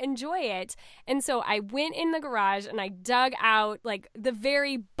really enjoy it. And so I went in the garage and I dug out like the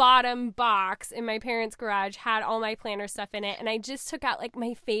very bottom box in my parents' garage, had all my planner stuff in it. And I just took out like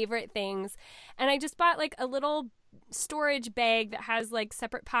my favorite things. And I just bought like a little storage bag that has like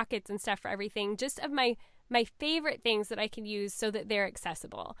separate pockets and stuff for everything, just of my favorite things that I can use so that they're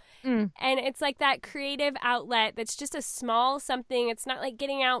accessible. And it's like that creative outlet that's just a small something. It's not like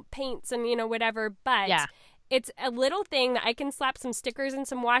getting out paints and, whatever, but it's a little thing that I can slap some stickers and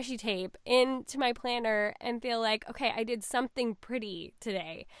some washi tape into my planner and feel like, okay, I did something pretty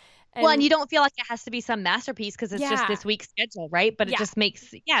today. And you don't feel like it has to be some masterpiece because it's just this week's schedule, right? But it just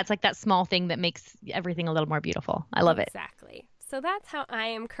makes, it's like that small thing that makes everything a little more beautiful. I love it. Exactly. So that's how I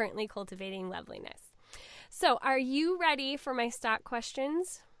am currently cultivating loveliness. So are you ready for my stock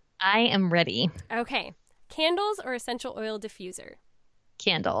questions? I am ready. Okay. Candles or essential oil diffuser?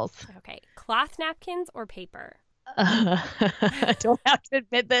 Candles. Okay. Cloth napkins or paper? I don't have to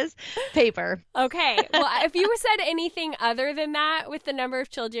admit this. Paper. Okay. Well, if you said anything other than that with the number of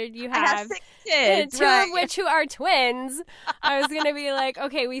children you have, I have 6 kids, two of which who are twins, I was going to be like,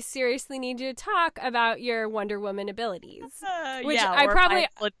 okay, we seriously need you to talk about your Wonder Woman abilities. Which I probably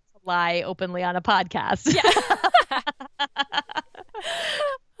lie openly on a podcast. Yeah.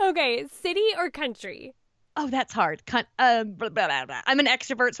 Okay. City or country? Oh, that's hard. I'm an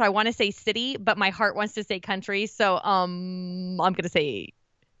extrovert, so I want to say city, but my heart wants to say country. So I'm gonna say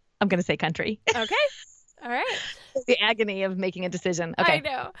country. Okay. All right. The agony of making a decision. Okay. I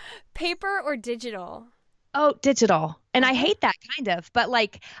know. Paper or digital? Oh, digital. And I hate that kind of, but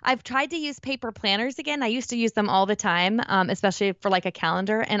like I've tried to use paper planners again. I used to use them all the time, especially for like a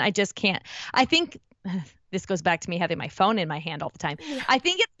calendar, and I just can't. I think this goes back to me having my phone in my hand all the time. Yeah. I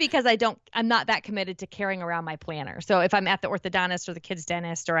think it's because I'm not that committed to carrying around my planner. So if I'm at the orthodontist or the kids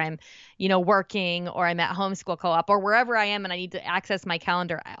dentist, or I'm, working, or I'm at homeschool co-op, or wherever I am and I need to access my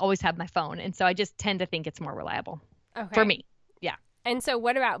calendar, I always have my phone. And so I just tend to think it's more reliable for me. Yeah. And so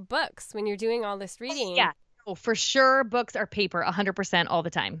what about books when you're doing all this reading? Yeah. Oh, for sure. Books are paper 100% all the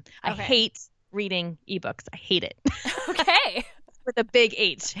time. Okay. I hate reading ebooks. I hate it. Okay. With a big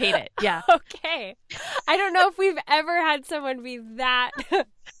H. Hate it. Yeah. Okay. I don't know if we've ever had someone be that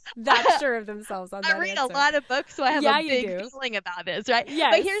sure of themselves on that. I read a lot of books, so I have a big feeling about this, right?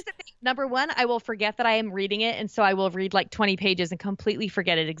 Yes. But here's the thing. Number one, I will forget that I am reading it, and so I will read like 20 pages and completely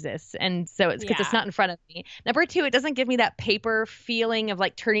forget it exists. And so it's because it's not in front of me. Number two, it doesn't give me that paper feeling of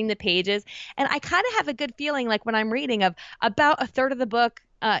like turning the pages. And I kind of have a good feeling like when I'm reading of about a third of the book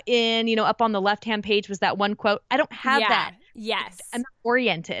up on the left-hand page was that one quote. I don't have that. Yes. I'm not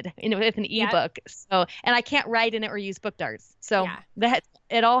oriented with an ebook. So, and I can't write in it or use book darts. So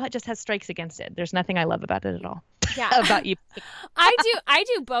it all just has strikes against it. There's nothing I love about it at all. Yeah. About you. I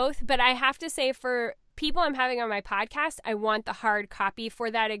do both, but I have to say for people I'm having on my podcast, I want the hard copy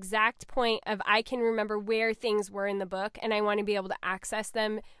for that exact point of I can remember where things were in the book and I want to be able to access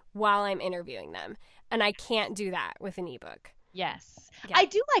them while I'm interviewing them. And I can't do that with an ebook. Yes. Yeah. I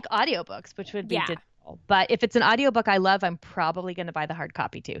do like audiobooks, which would be digital. But if it's an audiobook I love, I'm probably going to buy the hard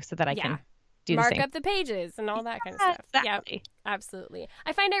copy too, so that I can do the mark same. up the pages and all that kind of stuff. Exactly. Yeah, absolutely.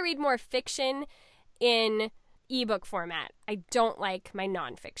 I find I read more fiction in ebook format. I don't like my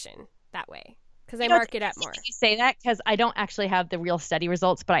nonfiction that way because I mark it up more. You say that because I don't actually have the real study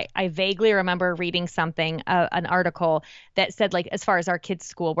results, but I vaguely remember reading something, an article that said, like, as far as our kids'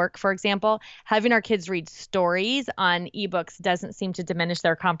 schoolwork, for example, having our kids read stories on ebooks doesn't seem to diminish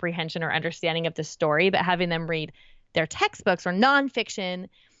their comprehension or understanding of the story, but having them read their textbooks or nonfiction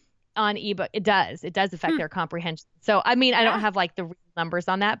on ebook, it does affect their comprehension. So, I mean, I don't have like the real numbers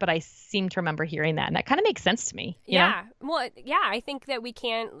on that, but I seem to remember hearing that, and that kind of makes sense to me. You know? Well, yeah, I think that we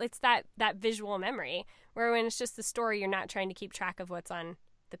can, it's that visual memory where when it's just the story, you're not trying to keep track of what's on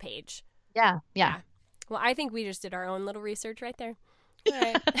the page. Yeah. Well, I think we just did our own little research right there. All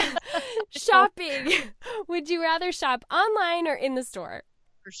right. Shopping. Would you rather shop online or in the store?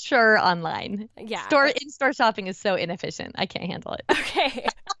 For sure, online. Yeah. In-store shopping is so inefficient. I can't handle it. Okay.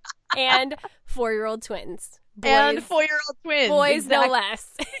 And 4-year-old twins. And 4-year-old twins. Boys, exactly. no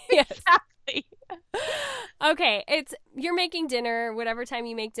less. Yes. Exactly. Okay, you're making dinner, whatever time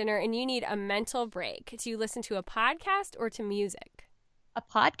you make dinner, and you need a mental break. Do you listen to a podcast or to music? A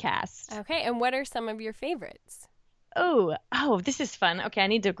podcast. Okay, and what are some of your favorites? Oh, this is fun. Okay, I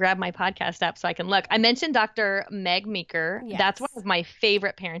need to grab my podcast app so I can look. I mentioned Dr. Meg Meeker. Yes. That's one of my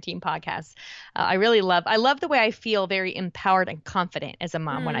favorite parenting podcasts. I love the way I feel very empowered and confident as a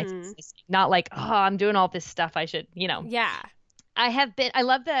mom when I not like, I'm doing all this stuff I should, Yeah. I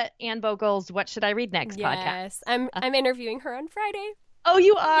love the Anne Vogel's What Should I Read Next podcast. Yes, I'm interviewing her on Friday. Oh,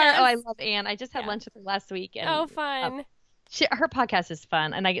 you are? Yes. Oh, I love Anne. I just had lunch with her last week. And, fun. her podcast is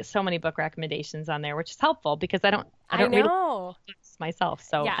fun, and I get so many book recommendations on there, which is helpful because I don't read books myself,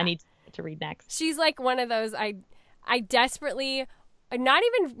 so I need to read next. She's like one of those I desperately, not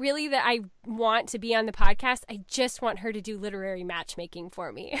even really that I want to be on the podcast. I just want her to do literary matchmaking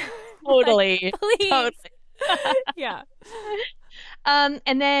for me. Totally. Like, please. Totally. Yeah. And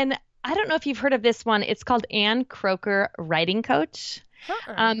then I don't know if you've heard of this one. It's called Ann Croker Writing Coach.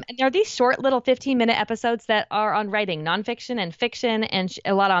 And there are these short little 15-minute episodes that are on writing, nonfiction and fiction, and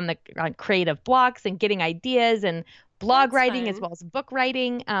a lot on creative blocks and getting ideas and blog writing as well as book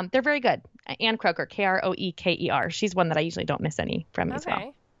writing. They're very good. Ann Croker, Kroeker. She's one that I usually don't miss any from as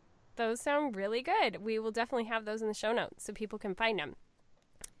well. Those sound really good. We will definitely have those in the show notes so people can find them.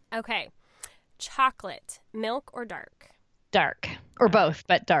 Okay. Chocolate, milk or dark? Dark. Or both,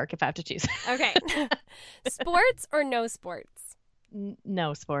 but dark if I have to choose. Okay. Sports or no sports?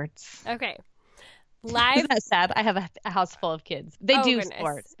 No sports. Okay. Live. Isn't that sad? I have a house full of kids. They do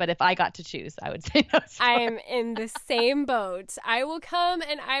sports, but if I got to choose, I would say no sports. I'm in the same boat. I will come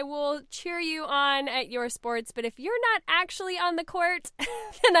and I will cheer you on at your sports, but if you're not actually on the court,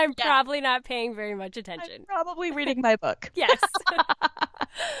 then I'm probably not paying very much attention. I'm probably reading my book. Yes.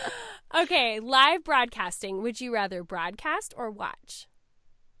 Okay, live broadcasting. Would you rather broadcast or watch?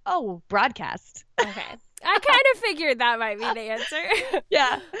 Oh, broadcast. Okay. I kind of figured that might be the answer.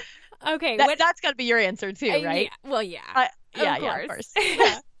 Yeah. Okay. That's got to be your answer too, right? Yeah. Well, yeah. Of course.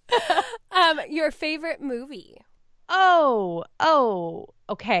 Yeah. Your favorite movie? Oh,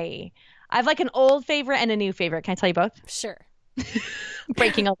 okay. I have like an old favorite and a new favorite. Can I tell you both? Sure.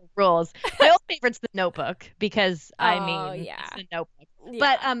 Breaking all the rules. My old favorite's The Notebook because it's The Notebook. Yeah.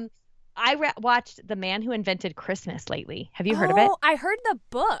 But I watched The Man Who Invented Christmas lately. Have you heard of it? I heard the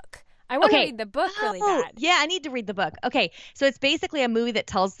book. I want to read the book really bad. Yeah, I need to read the book. Okay, so it's basically a movie that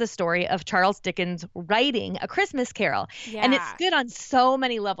tells the story of Charles Dickens writing A Christmas Carol. Yeah. And it's good on so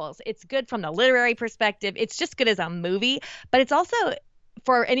many levels. It's good from the literary perspective. It's just good as a movie. But it's also,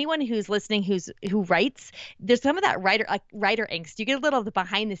 for anyone who's listening who writes, there's some of that writer angst. You get a little of the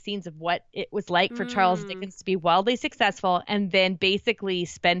behind the scenes of what it was like for Charles Dickens to be wildly successful and then basically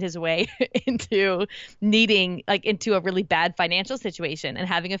spend his way into into a really bad financial situation and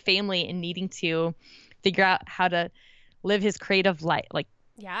having a family and needing to figure out how to live his creative life,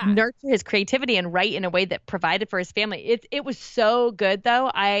 nurture his creativity and write in a way that provided for his family. It was so good though.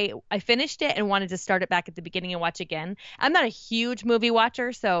 I finished it and wanted to start it back at the beginning and watch again. I'm not a huge movie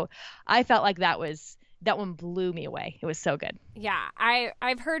watcher, so I felt like that one blew me away. It was so good. Yeah,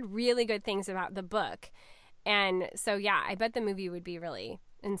 I've heard really good things about the book. And so I bet the movie would be really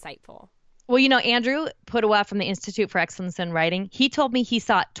insightful. Well, Andrew Pudawa from the Institute for Excellence in Writing, he told me he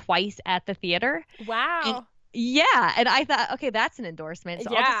saw it twice at the theater. Wow. And I thought, okay, that's an endorsement.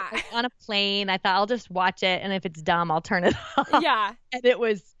 So I'll just, on a plane, I thought I'll just watch it, and if it's dumb, I'll turn it off. Yeah. And it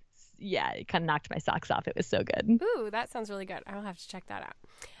was, it kind of knocked my socks off. It was so good. Ooh, that sounds really good. I'll have to check that out.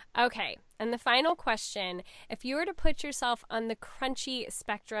 Okay. And the final question, if you were to put yourself on the crunchy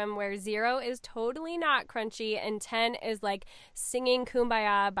spectrum where 0 is totally not crunchy and 10 is like singing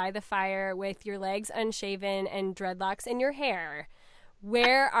Kumbaya by the fire with your legs unshaven and dreadlocks in your hair,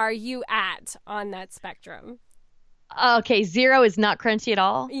 where are you at on that spectrum? Okay, 0 is not crunchy at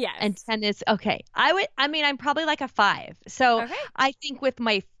all. Yes. And 10 is okay. I'm probably like a 5. So Okay. I think with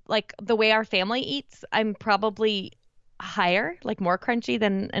my the way our family eats, I'm probably higher, like more crunchy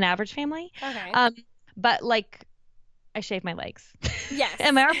than an average family. Okay. But like I shave my legs. Yes.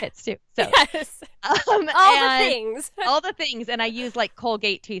 And my armpits too. So yes. All the things. All the things. And I use like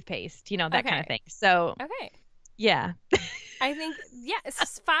Colgate toothpaste, that kind of thing. So okay. Yeah. I think,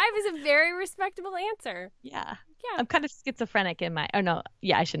 yes, 5 is a very respectable answer. Yeah. Yeah. I'm kind of schizophrenic in my, oh no,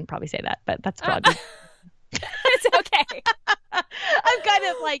 yeah, I shouldn't probably say that, but that's probably. It's okay. I'm kind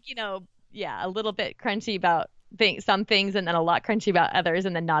of like, a little bit crunchy about some things and then a lot crunchy about others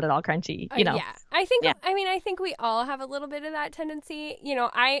and then not at all crunchy, Yeah. I think we all have a little bit of that tendency.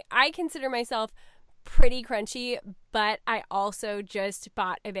 I consider myself pretty crunchy, but I also just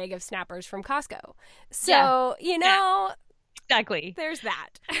bought a bag of Snappers from Costco. So, exactly. There's that.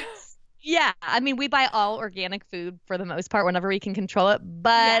 Yeah. I mean, we buy all organic food for the most part whenever we can control it,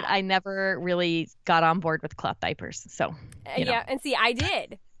 but I never really got on board with cloth diapers. So, yeah. And see, I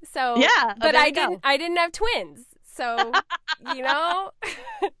did. So, yeah. But I didn't have twins. So,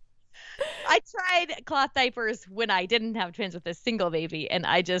 I tried cloth diapers when I didn't have twins with a single baby, and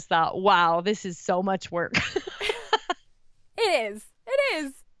I just thought, wow, this is so much work. It is.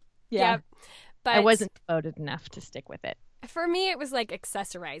 Yeah. Yep. But I wasn't devoted enough to stick with it. For me, it was like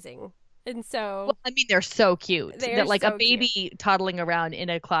accessorizing. And so... Well, I mean, they're so cute. They're like so a baby cute. toddling around in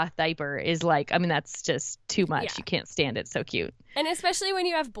a cloth diaper is like, I mean, that's just too much. Yeah. You can't stand it. So cute. And especially when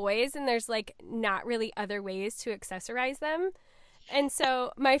you have boys and there's like not really other ways to accessorize them. And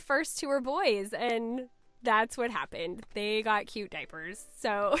so my first 2 were boys and that's what happened. They got cute diapers.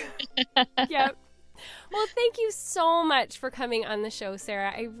 So, yep. Well, thank you so much for coming on the show,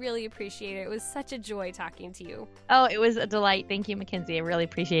 Sarah. I really appreciate it. It was such a joy talking to you. Oh, it was a delight. Thank you, MacKenzie. I really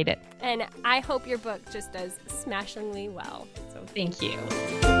appreciate it. And I hope your book just does smashingly well. So thank you.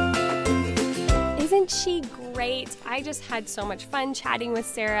 Isn't she great? I just had so much fun chatting with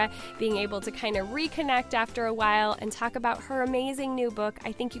Sarah, being able to kind of reconnect after a while and talk about her amazing new book.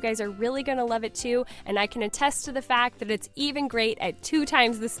 I think you guys are really going to love it too, and I can attest to the fact that it's even great at 2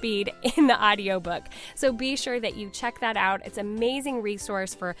 times the speed in the audiobook. So be sure that you check that out. It's an amazing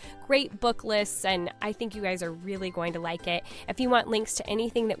resource for great book lists, and I think you guys are really going to like it. If you want links to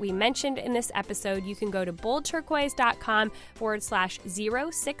anything that we mentioned in this episode, you can go to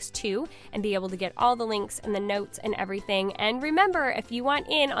boldturquoise.com/062 and be able to get all the links and the notes and everything. And remember, if you want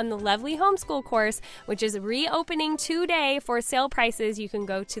in on the Lovely Homeschool course, which is reopening today for sale prices, you can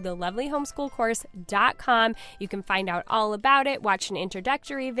go to thelovelyhomeschoolcourse.com. You can find out all about it, watch an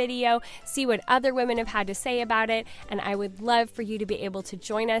introductory video, see what other women have had to say about it, and I would love for you to be able to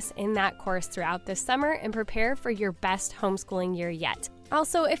join us in that course throughout this summer and prepare for your best homeschooling year yet.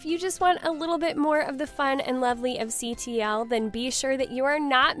 Also, if you just want a little bit more of the fun and lovely of CTL, then be sure that you are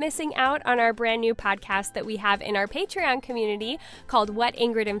not missing out on our brand new podcast that we have in our Patreon community called What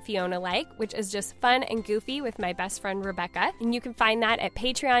Ingrid and Fiona Like, which is just fun and goofy with my best friend Rebecca. And you can find that at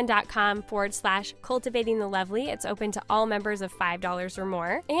patreon.com/cultivating the lovely. It's open to all members of $5 or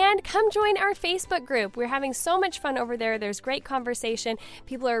more. And come join our Facebook group. We're having so much fun over there. There's great conversation.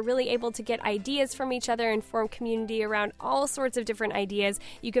 People are really able to get ideas from each other and form community around all sorts of different ideas.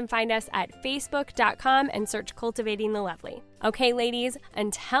 You can find us at facebook.com and search Cultivating the Lovely. Okay, ladies,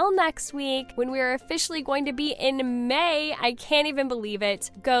 until next week, when we are officially going to be in May, I can't even believe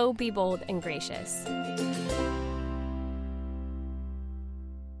it. Go be bold and gracious.